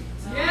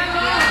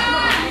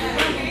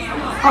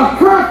 a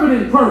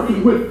confident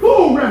person with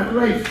full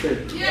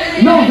revelation,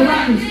 knows that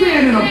I can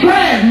stand in a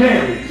bad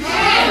marriage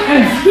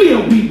and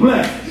still be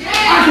blessed.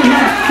 I can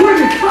have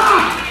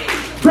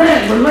 25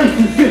 bad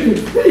relationships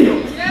and still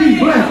be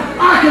blessed.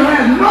 I can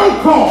have no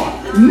car,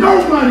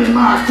 no money in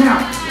my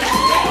account,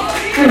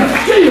 and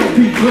still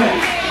be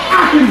blessed.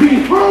 I can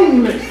be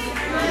homeless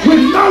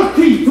with no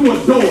key to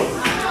a door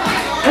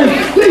and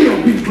still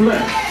be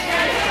blessed.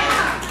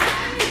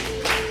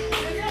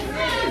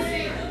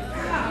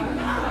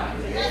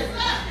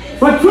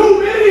 But too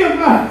many of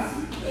us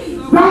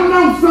don't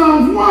know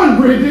Psalms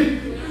 1, Bridget.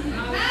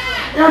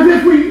 As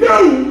if we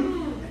knew,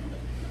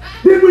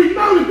 then we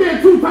know that there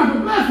are two types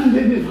of blessings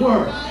in this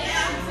world.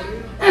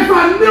 If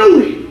I knew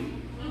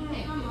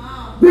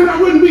it, then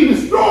I wouldn't be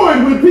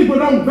destroyed when people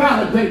don't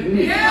validate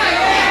me.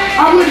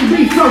 I wouldn't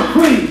be so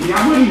clean.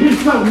 I wouldn't be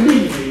so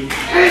needy.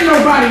 Ain't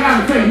nobody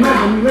got to say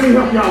nothing to me. Let me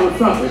help y'all with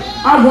something.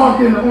 I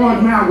walked in the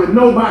Orange Mountain with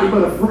nobody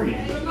but a friend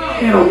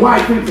and a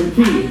wife and some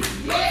kids.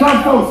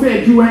 Some folks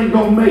said you ain't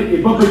going to make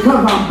it, but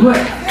because I'm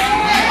blessed,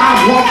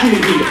 I walked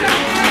in here.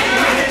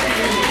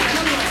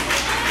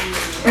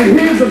 And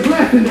here's the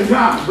blessing that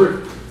God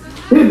brings.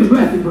 Here's the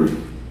blessing brings.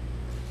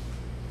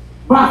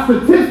 By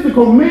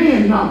statistical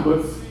man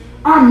numbers,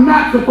 I'm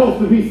not supposed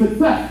to be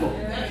successful.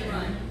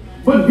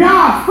 But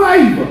God's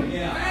favor,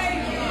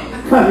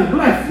 because he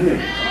blessed me.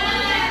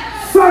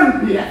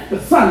 Sunday after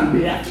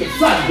Sunday after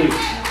Sunday,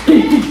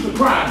 he keeps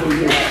surprising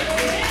me.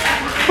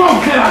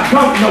 Folks that I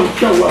don't know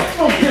show up.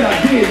 Folks that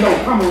I did know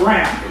come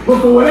around.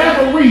 But for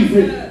whatever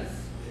reason,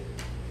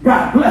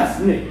 God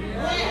blessed me.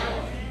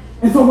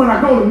 And so when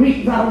I go to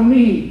meetings, I don't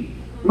need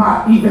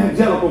my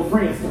evangelical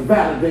friends to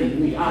validate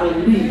me. I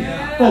don't need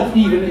folks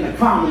even in the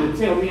comments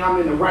to tell me I'm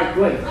in the right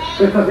place.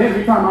 Because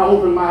every time I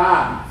open my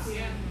eyes,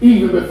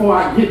 even before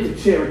I get to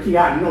Cherokee,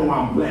 I know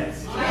I'm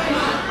blessed.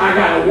 I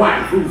got a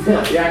wife who's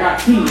healthy. I got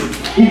kids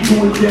who's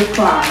doing just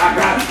fine. I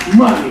got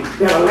money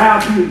that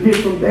allows you to get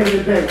from day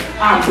to day.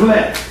 I'm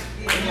blessed.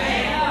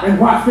 And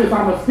watch this,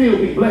 I'm going to still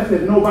be blessed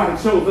if nobody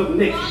shows up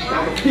next week.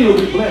 I'm going to still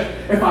be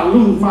blessed if I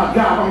lose my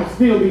job. I'm going to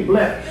still be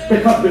blessed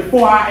because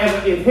before I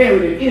ever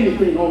inherited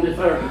anything on this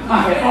earth,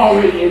 I had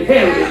already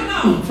inherited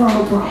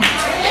eternal promise.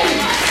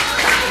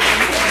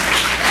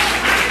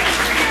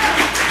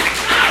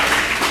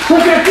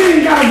 But that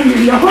thing got to be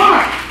in your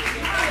heart.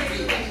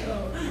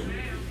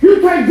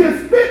 You can't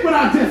just spit what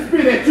I just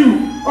spit at you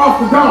off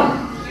the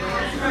dome.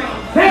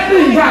 That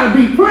thing got to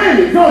be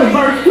planted. Go to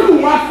verse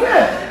 2. Watch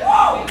this.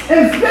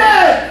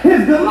 Instead,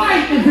 his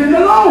delight is in the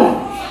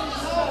Lord.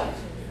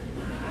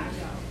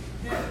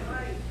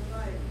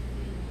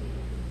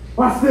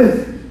 Watch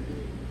this.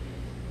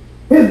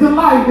 His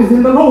delight is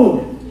in the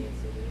Lord.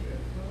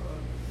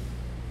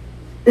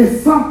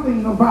 It's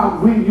something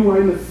about when you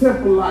are in a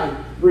simple life,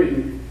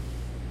 Brittany.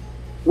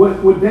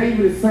 What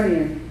David is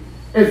saying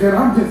is that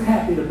I'm just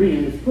happy to be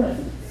in his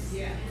presence.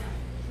 Yeah.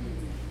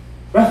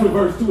 That's what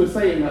verse 2 is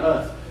saying to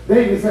us.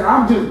 David said,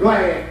 I'm just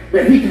glad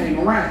that he came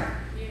around.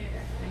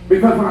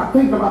 Because when I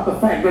think about the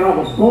fact that I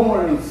was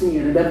born in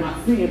sin and that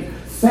my sins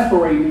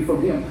separate me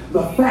from him,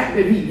 the fact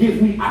that he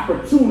gives me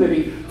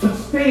opportunity to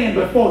stand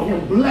before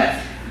him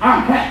blessed,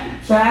 I'm happy.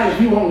 Child,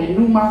 if you only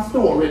knew my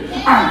story,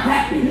 I'm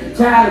happy.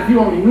 Child, if you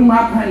only knew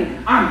my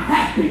pain, I'm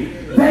happy.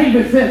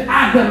 David says,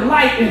 I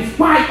delight in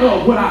spite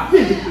of what I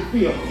physically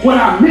feel, what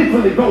I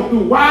mentally go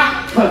through.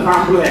 Why? Because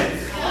I'm blessed.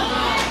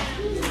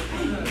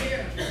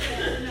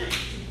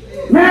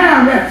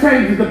 Now that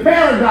changes the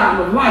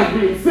paradigm of life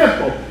being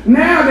simple.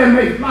 Now that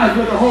makes life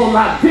look a whole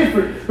lot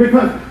different,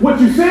 because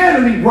what you said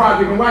to me,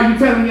 Broderick, and why you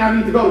telling me I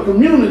need to go to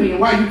community and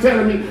why you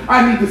telling me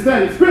I need to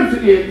study scripture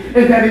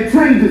is that it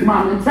changes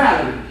my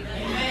mentality.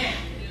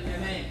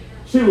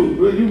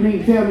 Shoot, you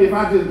mean tell me if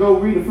I just go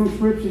read a few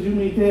scriptures, you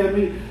mean tell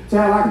me,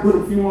 child, I can put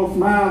a few more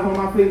smiles on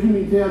my face, you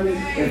mean tell me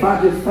if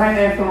I just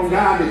fast on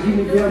God, that you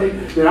mean tell me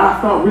that I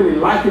start really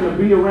liking to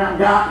be around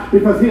God?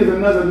 Because here's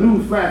another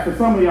news flash for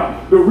some of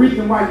y'all. The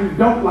reason why you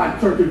don't like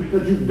church is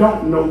because you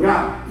don't know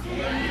God.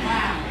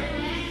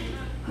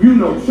 You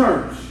know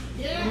church.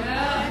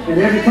 And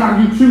every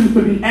time you choose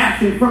to be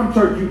absent from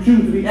church, you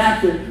choose to be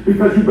absent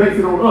because you base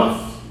it on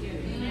us.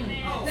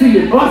 See,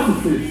 if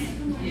us is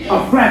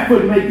a flat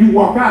foot make you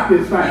walk out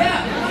this thing.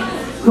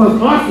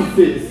 Because us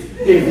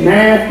is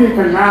nasty,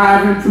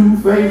 conniving,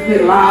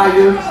 two-faced,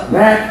 liars,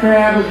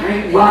 backstabbers,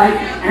 ain't right,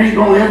 ain't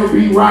gonna ever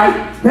be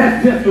right.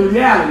 That's just the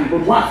reality.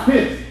 But watch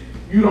this.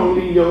 You don't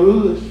leave your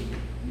hood.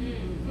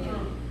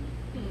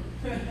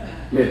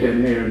 Let that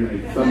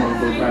marinate. Some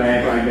of them try to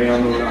act like they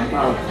don't know what I'm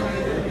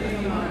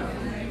talking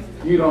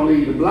about. You don't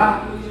leave the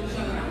block.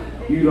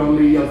 You don't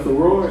leave your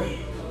sorority.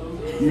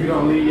 You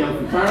don't leave your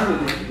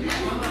fraternity.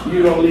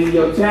 You don't leave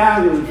your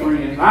childhood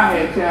friends. I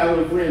had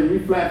childhood friends. We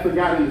flat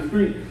forgot in the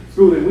street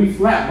school and we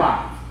slap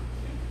boxed.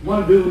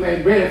 One dude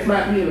named Bear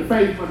slapped me in the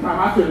face one time.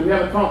 I should have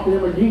never talked to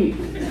him again.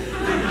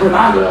 But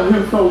I love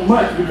him so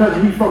much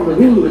because he's from the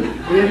hood.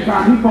 And every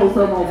time he posts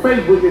up on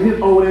Facebook in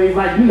his old age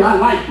like me, I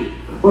like it.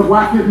 But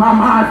watch this, my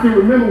mind still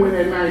remember when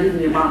that man hit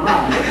me in my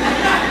mind.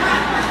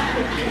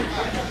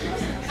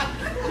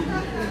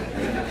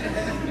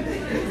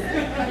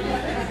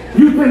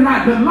 You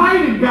cannot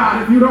delight in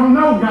God if you don't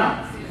know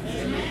God.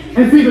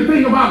 And see, the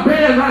thing about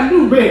Bear is I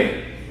knew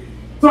Bear.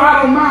 So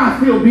I don't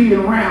mind still being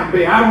around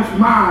Bear. I don't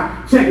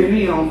mind checking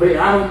in on Bear.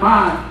 I don't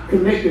mind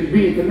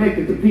being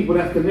connected to people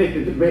that's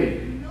connected to Bear.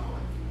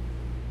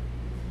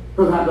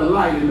 Because I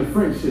delight in the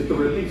friendship, the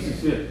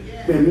relationship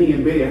that me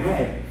and Bear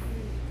have.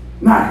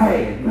 Not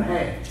had, but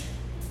have.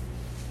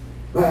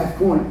 Last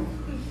point.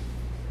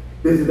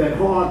 This is that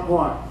hard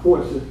part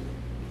portion.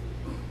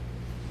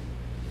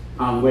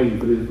 I'm waiting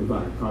for this because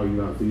I can call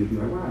you out so you'll be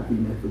like, why is he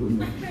messing with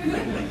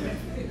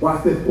me?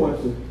 Watch this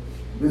portion.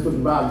 This is what the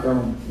Bible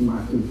tells me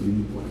my teacher to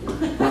you.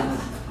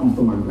 I'm going to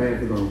put my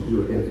glasses on to do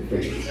an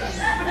education.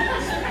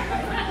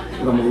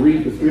 Because I'm going to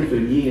read the scripture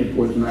again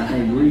portion. I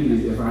can't read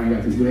it if I ain't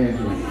got the glasses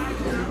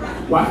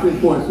on. Watch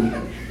this portion.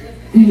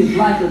 He is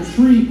like a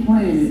tree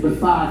planted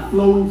beside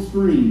flowing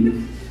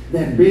streams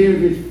that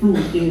bears its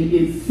fruit in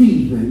its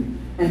season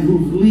and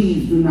whose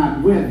leaves do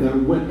not wither.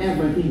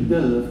 Whatever he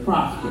does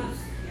prospers.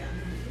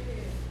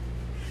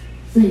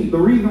 See, the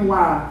reason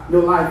why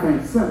your life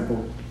ain't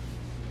simple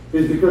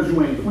is because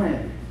you ain't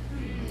planted.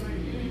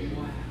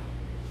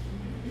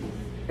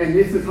 And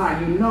this is how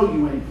you know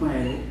you ain't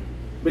planted,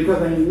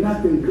 because ain't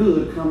nothing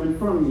good coming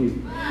from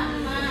you.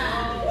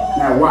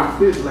 Now watch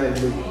this,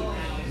 Leslie.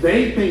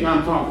 They think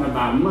I'm talking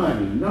about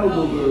money. No,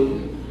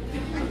 boo-boo.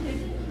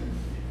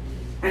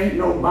 Ain't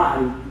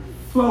nobody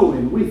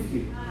flowing with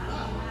you.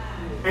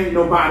 Ain't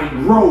nobody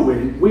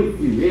growing with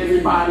you.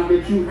 Everybody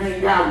that you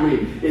hang out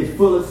with is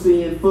full of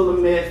sin, full of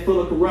mess, full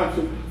of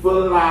corruption,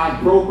 full of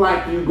lies, broke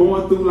like you,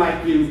 going through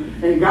like you.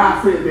 And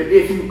God says that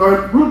if you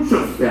uproot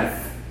yourself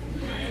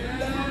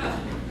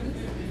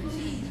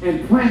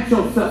and plant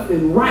yourself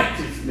in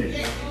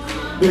righteousness,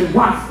 then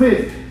watch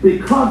this.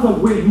 Because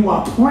of where you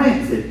are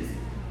planted,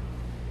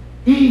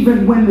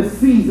 even when the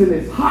season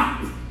is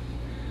hot,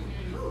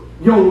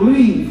 your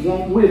leaves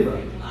won't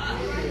wither.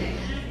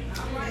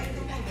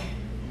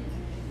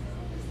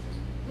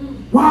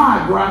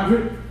 Why,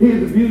 Broderick?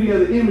 Here's the beauty of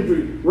the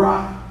imagery,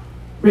 right?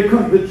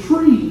 Because the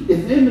tree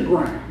is in the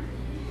ground.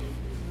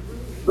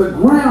 The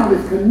ground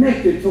is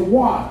connected to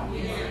water.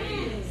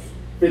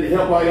 To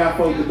help all y'all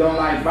folks that don't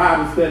like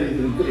Bible studies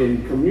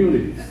in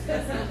communities.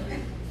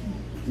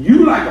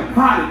 You like a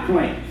potted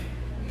plant.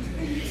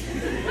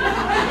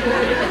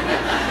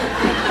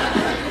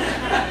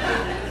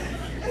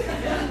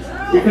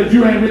 because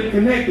you ain't really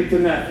connected to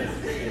nothing.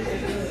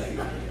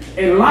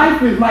 And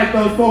life is like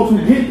those folks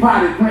who get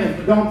potted plants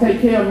but don't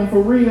take care of them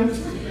for real.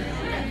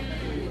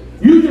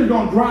 You just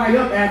gonna dry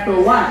up after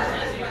a while.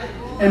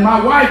 And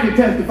my wife can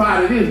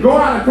testify to this. Go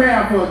out of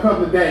town for a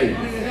couple of days,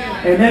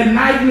 and that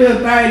nice little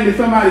thing that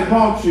somebody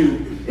bought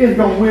you is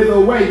gonna wither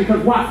away,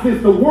 because watch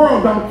this, the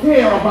world don't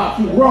care about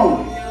you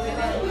growing.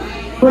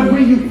 But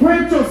when you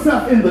plant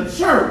yourself in the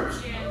church,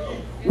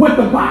 what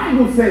the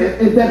Bible says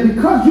is that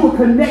because you're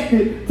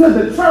connected to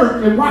the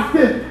church, and watch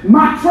this,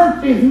 my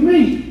church is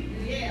me.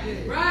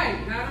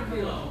 Right, not a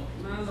pillow,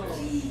 my Lord.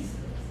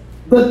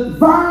 The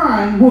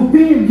vine will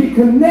then get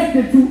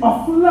connected to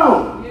a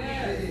flow.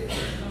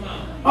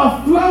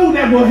 A flow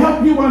that will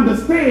help you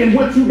understand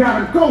what you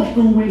got to go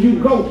through when you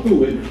go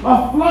through it.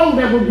 A flow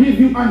that will give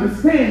you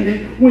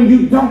understanding when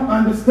you don't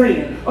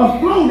understand. A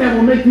flow that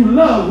will make you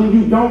love when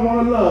you don't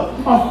want to love.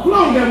 A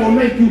flow that will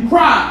make you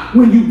cry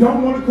when you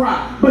don't want to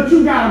cry. But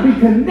you got to be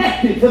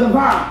connected to the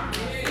vine.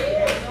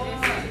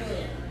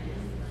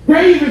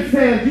 David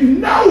says, you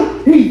know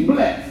he's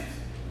blessed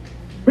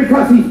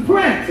because he's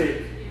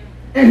planted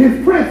and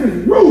his prince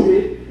is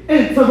rooted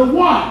into the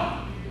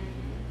water.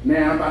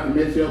 Now I'm about to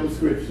mess you up with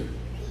scripture.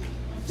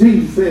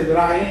 Jesus says that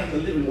I am the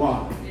living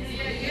water.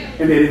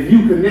 And that if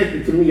you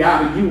connected to me,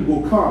 out of you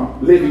will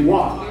come living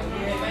water.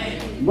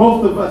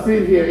 Most of us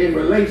in here in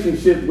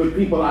relationships with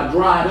people are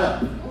dried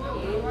up.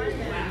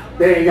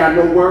 They ain't got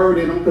no word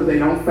in them because they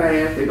don't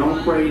fast, they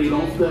don't pray, they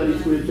don't study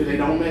scripture, they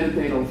don't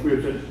meditate on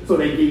scripture, so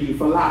they give you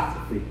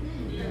philosophy.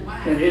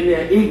 And in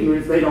their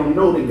ignorance, they don't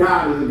know that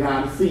God is a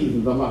God of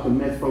seasons. I'm about to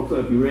mess folks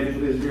up. You ready for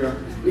this, girl?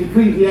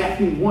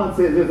 Ecclesiastes 1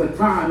 says there's a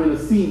time and a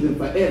season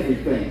for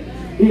everything.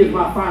 Here's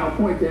my final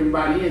point to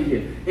everybody in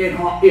here. In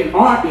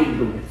our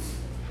ignorance,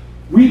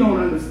 we don't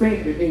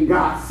understand that in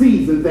God's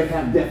seasons they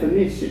have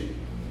definition.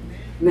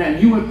 Now,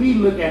 you and me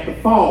look at the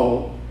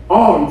fall,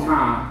 autumn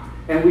time,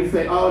 and we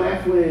say, oh,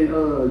 that's when,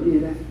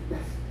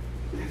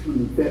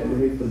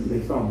 that's when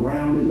they start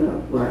browning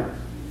up, right?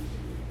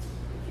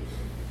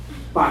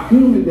 By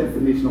human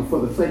definition, or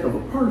for the sake of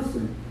a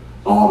person,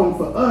 autumn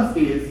for us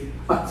is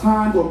a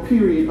time or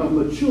period of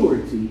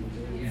maturity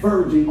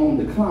verging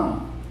on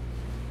decline.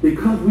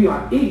 Because we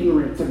are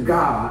ignorant to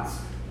God's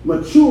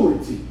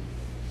maturity,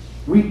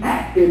 we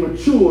act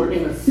immature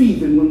in a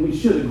season when we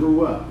should have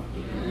grew up.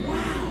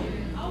 Wow.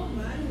 Oh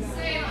my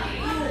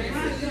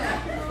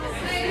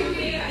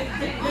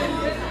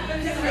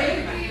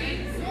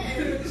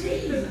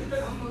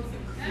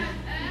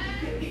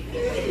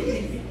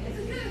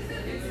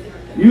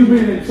You've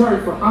been in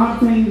church for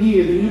 18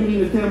 years, and you mean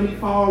to tell me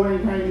fall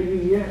ain't came to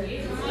you yet?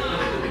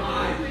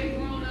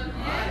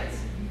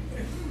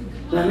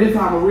 Now this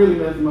time I'm really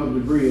messing up the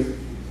grid.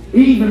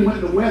 Even when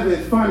the weather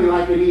is funny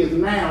like it is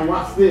now,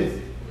 watch this.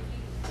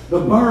 The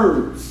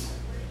birds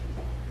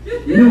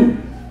knew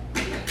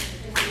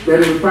that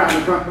it was time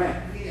to come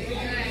back.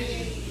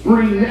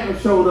 Spring never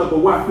showed up, but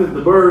watch this.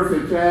 The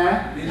birds said,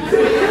 child.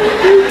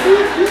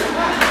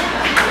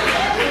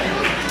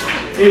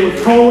 It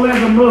was cold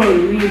as a mud.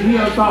 Me and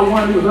Gio saw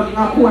one who was up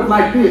our porch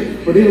like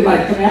this, but it was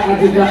like,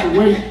 I just got to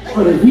wait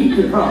for the heat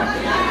to come.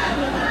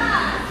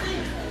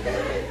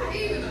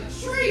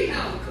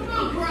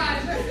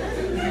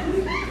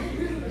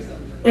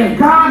 And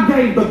God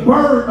gave the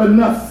bird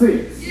enough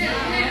sense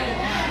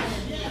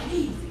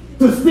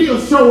to still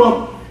show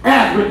up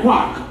as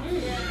required.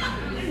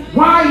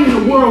 Why in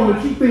the world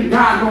would you think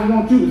God gonna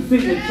want you to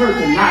sit in church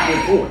and not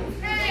report?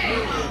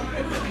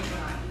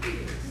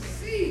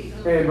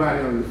 Everybody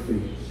on your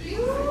feet.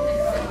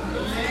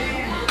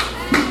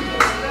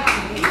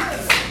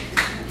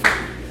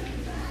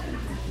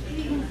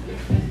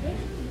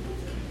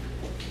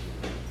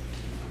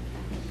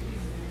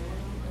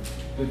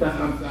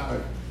 I'm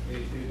sorry.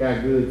 It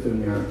got good to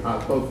me. I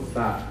was supposed to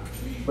stop.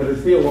 But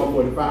it's still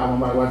 1:45. I'm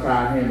like, watch how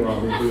I handle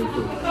all this real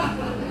quick.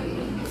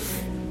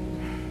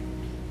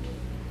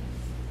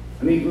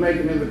 I need to make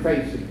an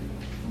invitation.